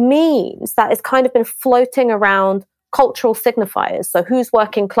 it means that it's kind of been floating around cultural signifiers. So who's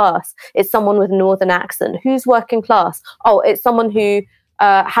working class? It's someone with a northern accent. Who's working class? Oh, it's someone who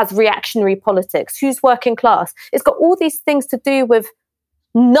has reactionary politics. Who's working class? It's got all these things to do with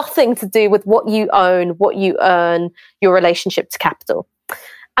nothing to do with what you own, what you earn, your relationship to capital.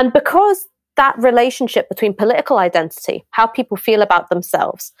 And because that relationship between political identity, how people feel about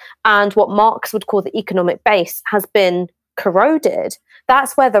themselves, and what Marx would call the economic base has been corroded,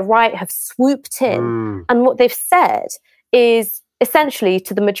 that's where the right have swooped in. And what they've said is essentially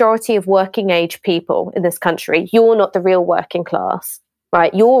to the majority of working age people in this country, you're not the real working class,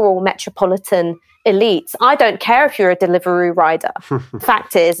 right? You're all metropolitan elites. I don't care if you're a delivery rider.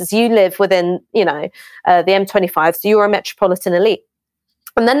 Fact is you live within, the M25, so you're a metropolitan elite.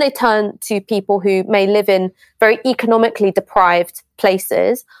 And then they turn to people who may live in very economically deprived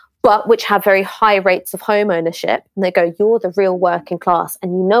places, but which have very high rates of home ownership. And they go, you're the real working class.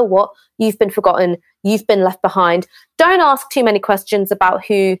 And you know what? You've been forgotten. You've been left behind. Don't ask too many questions about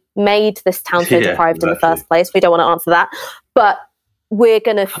who made this town so deprived in the first place. We don't want to answer that. But we're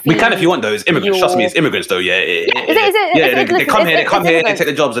going to... We can if you want those immigrants. Trust me, it's immigrants though. They come here, they take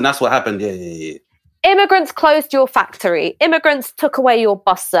the jobs, and that's what happened. Yeah. Immigrants closed your factory. Immigrants took away your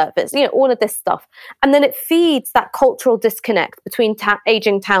bus service, all of this stuff. And then it feeds that cultural disconnect between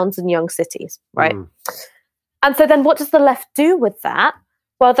aging towns and young cities, right? And so then what does the left do with that?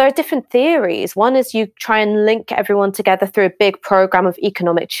 Well, there are different theories. One is you try and link everyone together through a big program of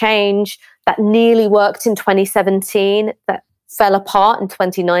economic change that nearly worked in 2017, that fell apart in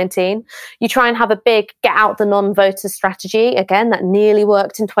 2019. You try and have a big get out the non-voter strategy, again, that nearly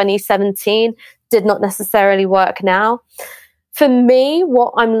worked in 2017, did not necessarily work now. For me,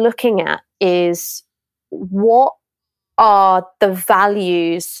 what I'm looking at is what are the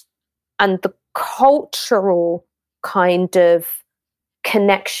values and the cultural kind of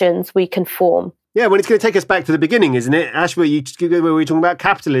connections we can form. Yeah, well, it's going to take us back to the beginning, isn't it? Ash, where we were talking about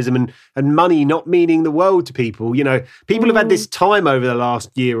capitalism and money not meaning the world to people. People have had this time over the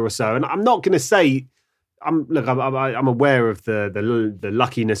last year or so, and I'm not going to say... I'm aware of the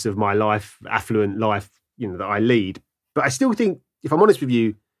luckiness of my life, affluent life, that I lead. But I still think, if I'm honest with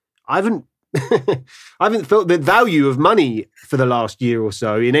you, I haven't felt the value of money for the last year or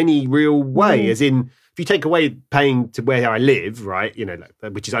so in any real way. As in, if you take away paying to where I live, right,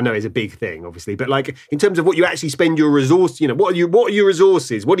 which is, I know is a big thing, obviously, but like in terms of what you actually spend your resource, what are your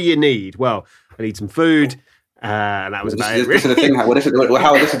resources? What do you need? Well, I need some food. And that was about it. This is the thing. This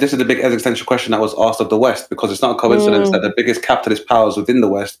is the big existential question that was asked of the West, because it's not a coincidence that the biggest capitalist powers within the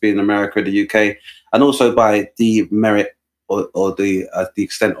West, being America, the UK, and also by the merit or the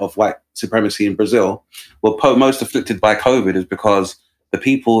extent of white supremacy in Brazil, were most afflicted by COVID, is because the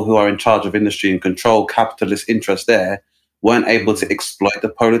people who are in charge of industry and control capitalist interests there weren't able to exploit the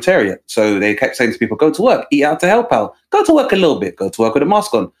proletariat. So they kept saying to people, go to work, eat out to help out, go to work a little bit, go to work with a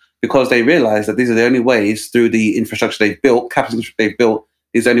mask on. Because they realize that these are the only ways, through the infrastructure they've built, capital infrastructure they've built,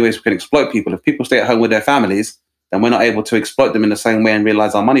 these are the only ways we can exploit people. If people stay at home with their families, then we're not able to exploit them in the same way and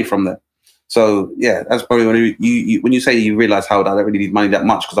realize our money from them. So, yeah, that's probably when you say you realize how I don't really need money that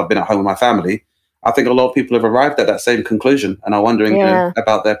much because I've been at home with my family. I think a lot of people have arrived at that same conclusion and are wondering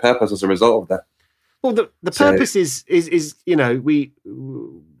about their purpose as a result of that. Well, the purpose is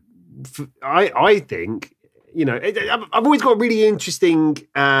I think... I've always got a really interesting,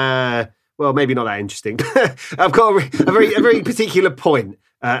 well, maybe not that interesting. I've got a very particular point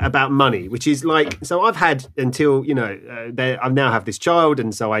about money, which is like, so I've had until, I now have this child.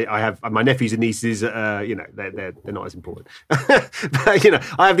 And so I have my nephews and nieces, they're not as important. But,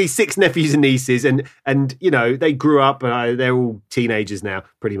 I have these 6 nephews and nieces and they grew up and they're all teenagers now,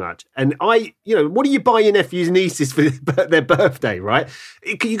 pretty much. And what do you buy your nephews and nieces for their birthday, right?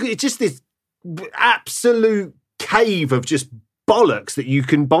 It's just this absolute cave of just bollocks that you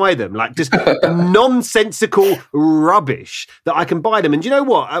can buy them, like just nonsensical rubbish that I can buy them. And do you know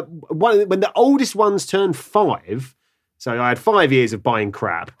what? When the oldest ones turned 5, so I had 5 years of buying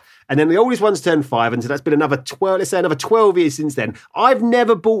crap, and then the oldest ones turned 5, and so that's been another 12 years since then. I've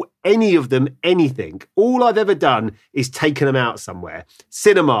never bought any of them anything. All I've ever done is taken them out somewhere.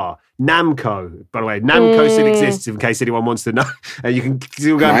 Cinema, Namco. By the way, Namco still exists in case anyone wants to know. You can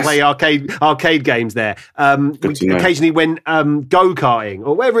still go and play arcade games there. We occasionally went go-karting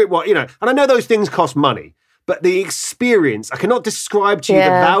or whatever it was, and I know those things cost money. But the experience, I cannot describe to you the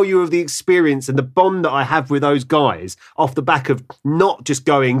value of the experience and the bond that I have with those guys off the back of not just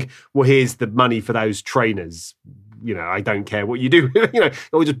going, well, here's the money for those trainers. I don't care what you do,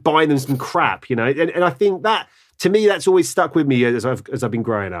 or just buying them some crap, and I think that, to me, that's always stuck with me as I've been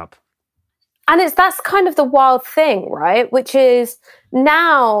growing up. And that's kind of the wild thing, right? Which is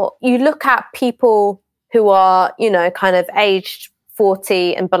now you look at people who are, kind of aged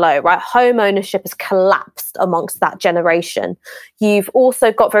 40 and below, right? Home ownership has collapsed amongst that generation. You've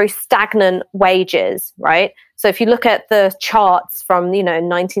also got very stagnant wages, right? So if you look at the charts from,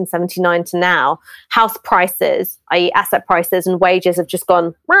 1979 to now, house prices, i.e. asset prices, and wages have just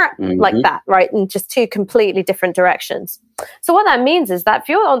gone like that, right? In just two completely different directions. So what that means is that if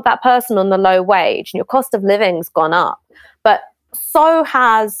you're that person on the low wage and your cost of living's gone up, but so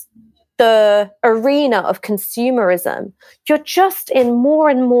has the arena of consumerism, you're just in more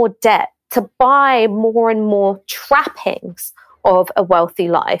and more debt to buy more and more trappings of a wealthy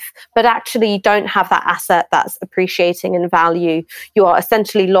life, but actually you don't have that asset that's appreciating in value. You are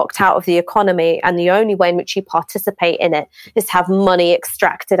essentially locked out of the economy, and the only way in which you participate in it is to have money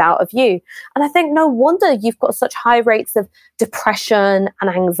extracted out of you. And I think no wonder you've got such high rates of depression and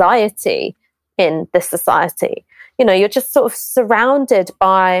anxiety in this society. You're just sort of surrounded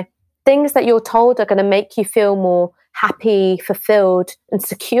by things that you're told are going to make you feel more happy, fulfilled, and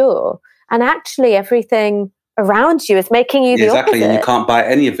secure. And actually everything around you is making you the exactly, opposite. And you can't buy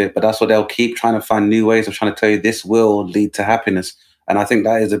any of it, but that's what they'll keep trying to find new ways of trying to tell you this will lead to happiness. And I think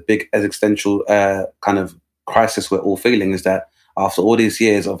that is a big existential kind of crisis we're all feeling, is that after all these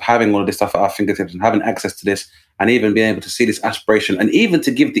years of having all of this stuff at our fingertips and having access to this, and even being able to see this aspiration, and even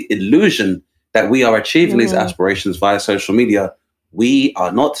to give the illusion that we are achieving these aspirations via social media, we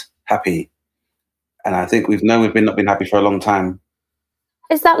are not happy. And I think we've not been happy for a long time.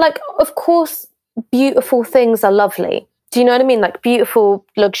 Is that of course, beautiful things are lovely. Do you know what I mean? Beautiful,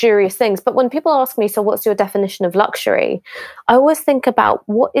 luxurious things. But when people ask me, so what's your definition of luxury? I always think about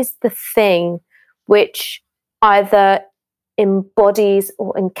what is the thing which either embodies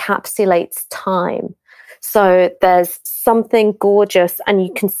or encapsulates time. So there's something gorgeous and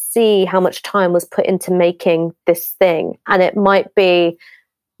you can see how much time was put into making this thing. And it might be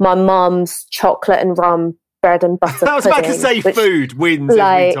my mum's chocolate and rum bread and butter I was pudding, about to say food wins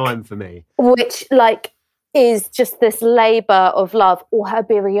every time for me. Which is just this labour of love, or her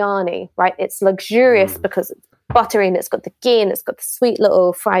biryani, right? It's luxurious because it's buttery and it's got the ghee and it's got the sweet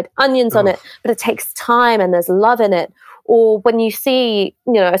little fried onions on it, but it takes time and there's love in it. Or when you see,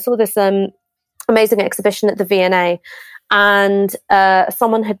 I saw this amazing exhibition at the V&A, and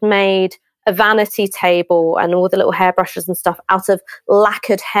someone had made a vanity table and all the little hairbrushes and stuff out of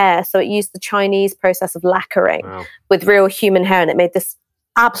lacquered hair. So it used the Chinese process of lacquering with real human hair, and it made this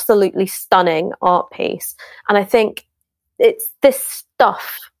absolutely stunning art piece. And I think it's this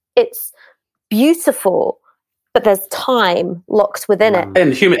stuff, it's beautiful, but there's time locked within it.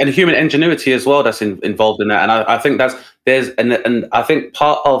 And human ingenuity as well that's involved in that. And I think and I think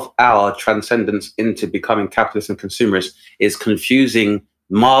part of our transcendence into becoming capitalist and consumerist is confusing,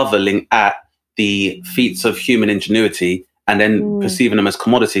 marveling at the feats of human ingenuity and then perceiving them as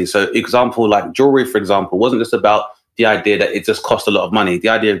commodities. So example, like jewelry, for example, wasn't just about the idea that it just cost a lot of money. The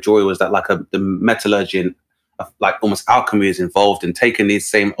idea of jewelry was that the metallurgy and almost alchemy is involved in taking these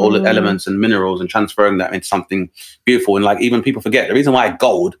same elements and minerals and transferring that into something beautiful. And even people forget, the reason why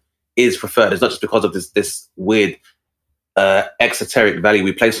gold is preferred is not just because of this weird exoteric value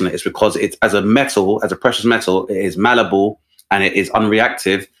we place on it. It's because it's as a metal, as a precious metal, it is malleable and it is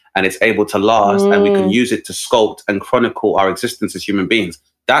unreactive and it's able to last, and we can use it to sculpt and chronicle our existence as human beings.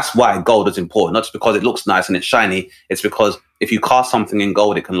 That's why gold is important, not just because it looks nice and it's shiny. It's because if you cast something in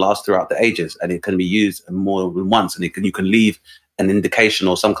gold, it can last throughout the ages and it can be used more than once, and you can leave an indication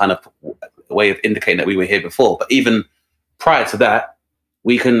or some kind of way of indicating that we were here before. But even prior to that,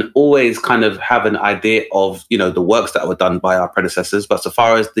 we can always kind of have an idea of, the works that were done by our predecessors. But so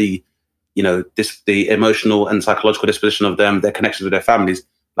far as the emotional and psychological disposition of them, their connections with their families,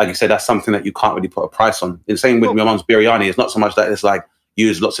 like you said, that's something that you can't really put a price on. The same with my mum's biryani. It's not so much that it's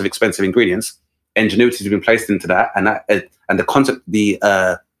use lots of expensive ingredients. Ingenuity has been placed into that, and the concept, the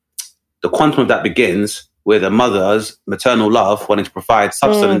quantum of that begins with a mother's maternal love wanting to provide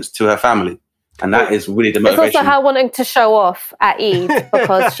sustenance to her family. And that is really the motivation. It's also her wanting to show off at Eid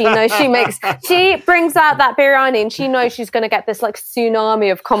because she knows she brings out that biryani and she knows she's going to get this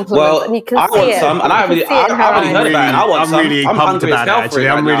tsunami of compliments. And you can see some, it. and I really heard about it. I'm really pumped about it. Actually,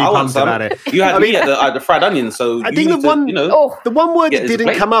 I'm really pumped about it. You had me at the fried onion, so I think the one word that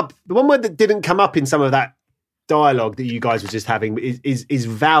didn't come up, the one word that didn't come up in some of that dialogue that you guys were just having is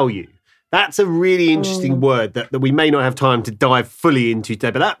value. That's a really interesting word that we may not have time to dive fully into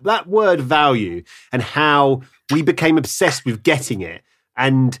today. But that word value and how we became obsessed with getting it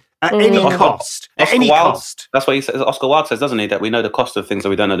and at any cost. At any cost. That's what Oscar Wilde says, doesn't he? That we know the cost of things and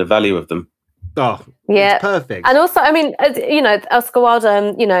we don't know the value of them. It's perfect. And also, I mean, Oscar Wilde,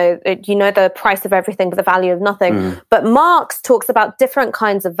 the price of everything but the value of nothing. But Marx talks about different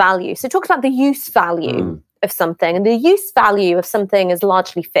kinds of value. So he talks about the use value of something, and the use value of something is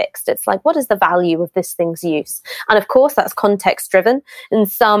largely fixed. It's like, what is the value of this thing's use? And of course, that's context driven. In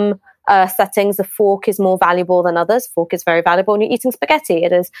some settings, a fork is more valuable than others. Fork is very valuable when you're eating spaghetti.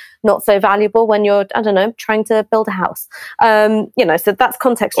 It is not so valuable when you're, trying to build a house. So that's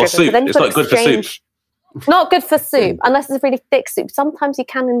context driven. Soup. So then it's not good for soup. Not good for soup, unless it's really thick soup. Sometimes you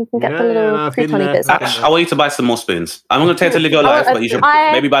can get the little tiny bits. Ash, I want you to buy some more spoons. I'm going to take to live your life, but you should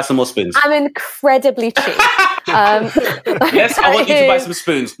maybe buy some more spoons. I'm incredibly cheap. Yes, I want you to buy some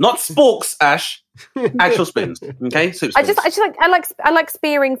spoons, not sporks, Ash. Actual spoons, okay? Soup spoons. I like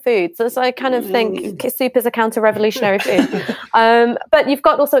spearing food, so I kind of think soup is a counter-revolutionary food. But you've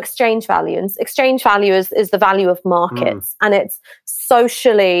got also exchange value, and exchange value is the value of markets, and it's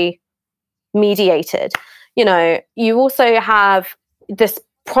socially mediated. You also have this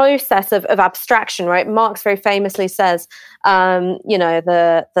process of abstraction, right? Marx very famously says,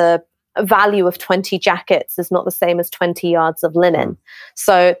 the value of 20 jackets is not the same as 20 yards of linen.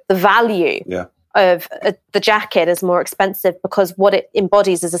 So the value of the jacket is more expensive because what it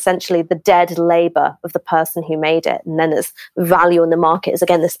embodies is essentially the dead labor of the person who made it. And then its value on the market is,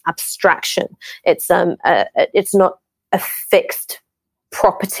 again, this abstraction. It's not a fixed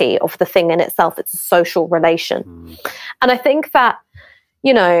property of the thing in itself. It's a social relation. And I think that,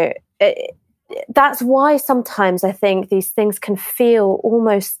 that's why sometimes I think these things can feel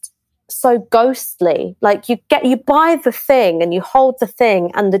almost so ghostly. Like you buy the thing and you hold the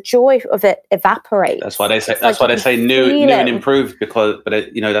thing and the joy of it evaporates. That's why they say new and improved, because that's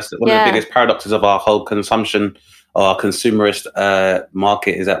one of the biggest paradoxes of our whole consumption or our consumerist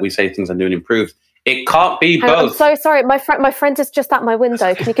market, is that we say things are new and improved. It can't be both. I'm so sorry. My friend is just at my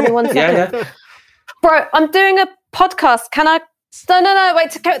window. Can you give me 1 second? Yeah. Bro, I'm doing a podcast. Can I? No.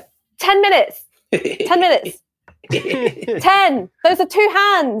 Wait. 10 minutes. 10 minutes. 10. Those are 2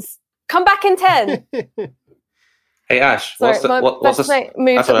 hands. Come back in 10. Hey Ash, sorry,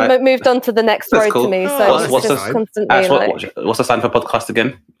 moved on to the next road cool. to me. So what's the sign for podcast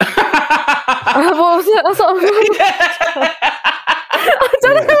again? What was it? I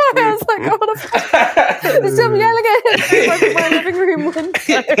don't know why I was like, I'm yelling at my living room window.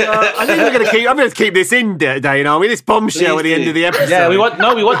 I think I'm going to keep this in, Dane. I mean, this bombshell at the end of the episode. Yeah, we wanted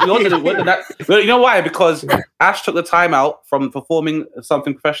that. Well, you know why? Because Ash took the time out from performing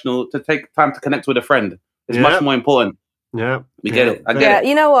something professional to take time to connect with a friend. It's much more important. Yeah, we get it. I get it.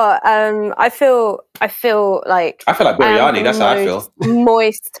 You know what? I feel like biryani. That's how I feel.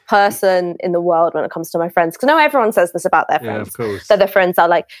 Moist person in the world when it comes to my friends, because everyone says this about their friends. Yeah, of course. That their friends are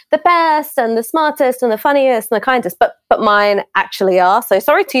like the best and the smartest and the funniest and the kindest, but mine actually are. So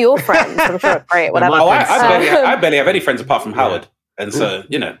sorry to your friends. I'm sure it's great. Whatever. I barely have any friends apart from Howard, and so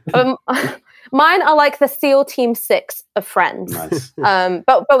mine are like the SEAL Team 6 of friends, nice.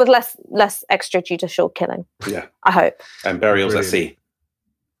 but with less extrajudicial killing. Yeah, I hope. And burials at sea.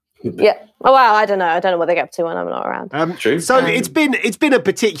 Yeah. Oh wow. I don't know what they get up to when I'm not around. True. So it's been a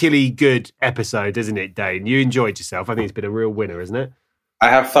particularly good episode, isn't it, Dane? You enjoyed yourself. I think it's been a real winner, isn't it? I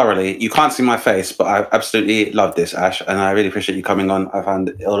have thoroughly. You can't see my face, but I absolutely love this, Ash, and I really appreciate you coming on. I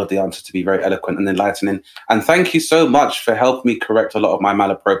found all of the answers to be very eloquent and enlightening. And thank you so much for helping me correct a lot of my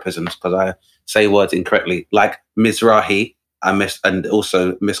malapropisms, because I say words incorrectly, like Mizrahi. And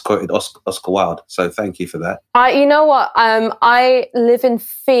also misquoted Oscar Wilde. So thank you for that. You know what? I live in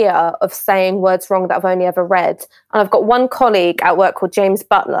fear of saying words wrong that I've only ever read. And I've got one colleague at work called James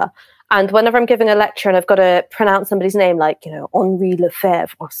Butler. And whenever I'm giving a lecture and I've got to pronounce somebody's name, like, Henri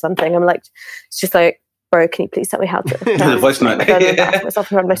Lefebvre or something, I'm like, it's just like, bro, can you please tell me how to voice note.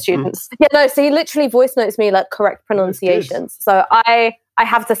 myself in front of my students. Yeah, no, so he literally voice notes me like correct pronunciations. So I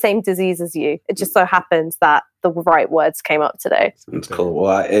have the same disease as you. It just so happens that the right words came up today. That's cool.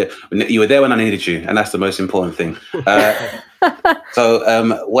 Well, you were there when I needed you, and that's the most important thing.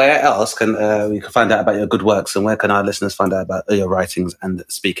 So where else can we find out about your good works, and where can our listeners find out about your writings and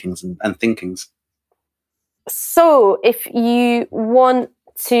speakings and thinkings? So if you want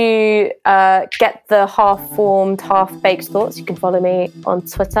to get the half-formed, half-baked thoughts, you can follow me on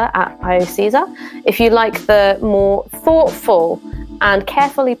Twitter at IOCaesar. If you like the more thoughtful and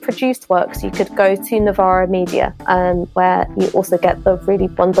carefully produced works, you could go to Novara Media, where you also get the really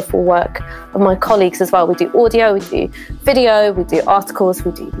wonderful work of my colleagues as well. We do audio, we do video, we do articles,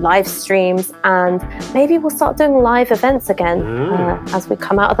 we do live streams, and maybe we'll start doing live events again as we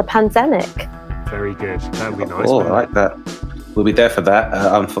come out of the pandemic. Very good. That would be nice. Oh, I like that. We'll be there for that.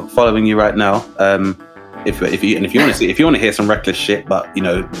 I'm following you right now. If you want to hear some reckless shit, but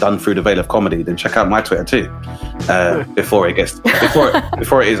done through the veil of comedy, then check out my Twitter too. Before it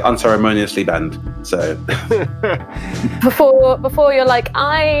is unceremoniously banned. So before you're like,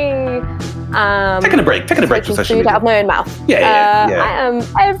 taking a break from social media. Out of my own mouth. Yeah.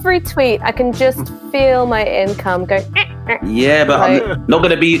 Every tweet, I can just feel my income going. Yeah, but right. I'm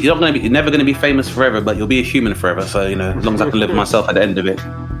never gonna be famous forever, but you'll be a human forever. So as long as I can live with myself at the end of it,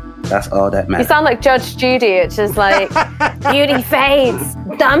 that's all that matters. You sound like Judge Judy. It's just like beauty fades,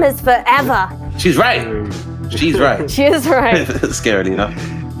 dumb is forever. She's right. She is right. Scarily enough.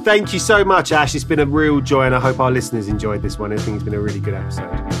 Thank you so much, Ash. It's been a real joy, and I hope our listeners enjoyed this one. I think it's been a really good episode.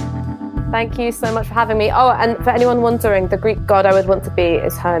 Thank you so much for having me. Oh, and for anyone wondering, the Greek god I would want to be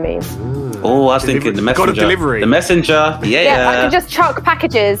is Hermes. Oh, I was thinking the messenger. God of delivery. The messenger. Yeah. I could just chuck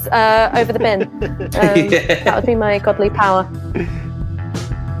packages over the bin. That would be my godly power.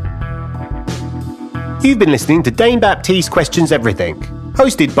 You've been listening to Dane Baptiste Questions Everything,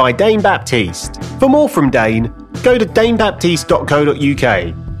 hosted by Dane Baptiste. For more from Dane, go to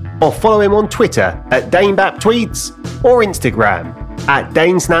danebaptiste.co.uk or follow him on Twitter at DaneBapTweets or Instagram at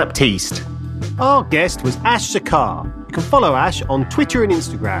DaneSnapTeast. Our guest was Ash Sarkar. You can follow Ash on Twitter and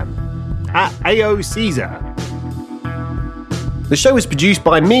Instagram at AOCaesar. The show is produced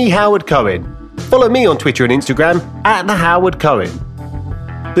by me, Howard Cohen. Follow me on Twitter and Instagram at The Howard Cohen.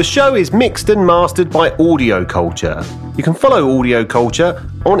 The show is mixed and mastered by Audio Culture. You can follow Audio Culture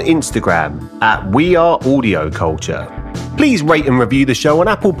on Instagram at We Are Audio Culture. Please rate and review the show on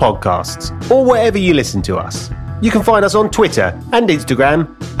Apple Podcasts or wherever you listen to us. You can find us on Twitter and Instagram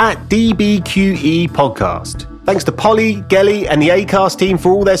at DBQE Podcast. Thanks to Polly, Gelly and the Acast team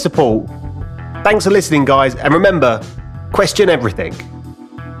for all their support. Thanks for listening, guys, and remember, question everything.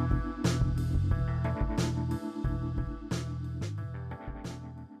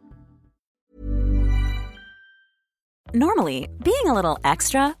 Normally, being a little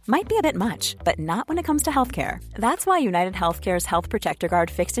extra might be a bit much, but not when it comes to healthcare. That's why United Healthcare's Health Protector Guard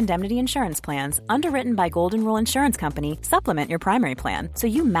fixed indemnity insurance plans, underwritten by Golden Rule Insurance Company, supplement your primary plan so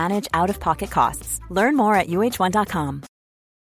you manage out-of-pocket costs. Learn more at UH1.com.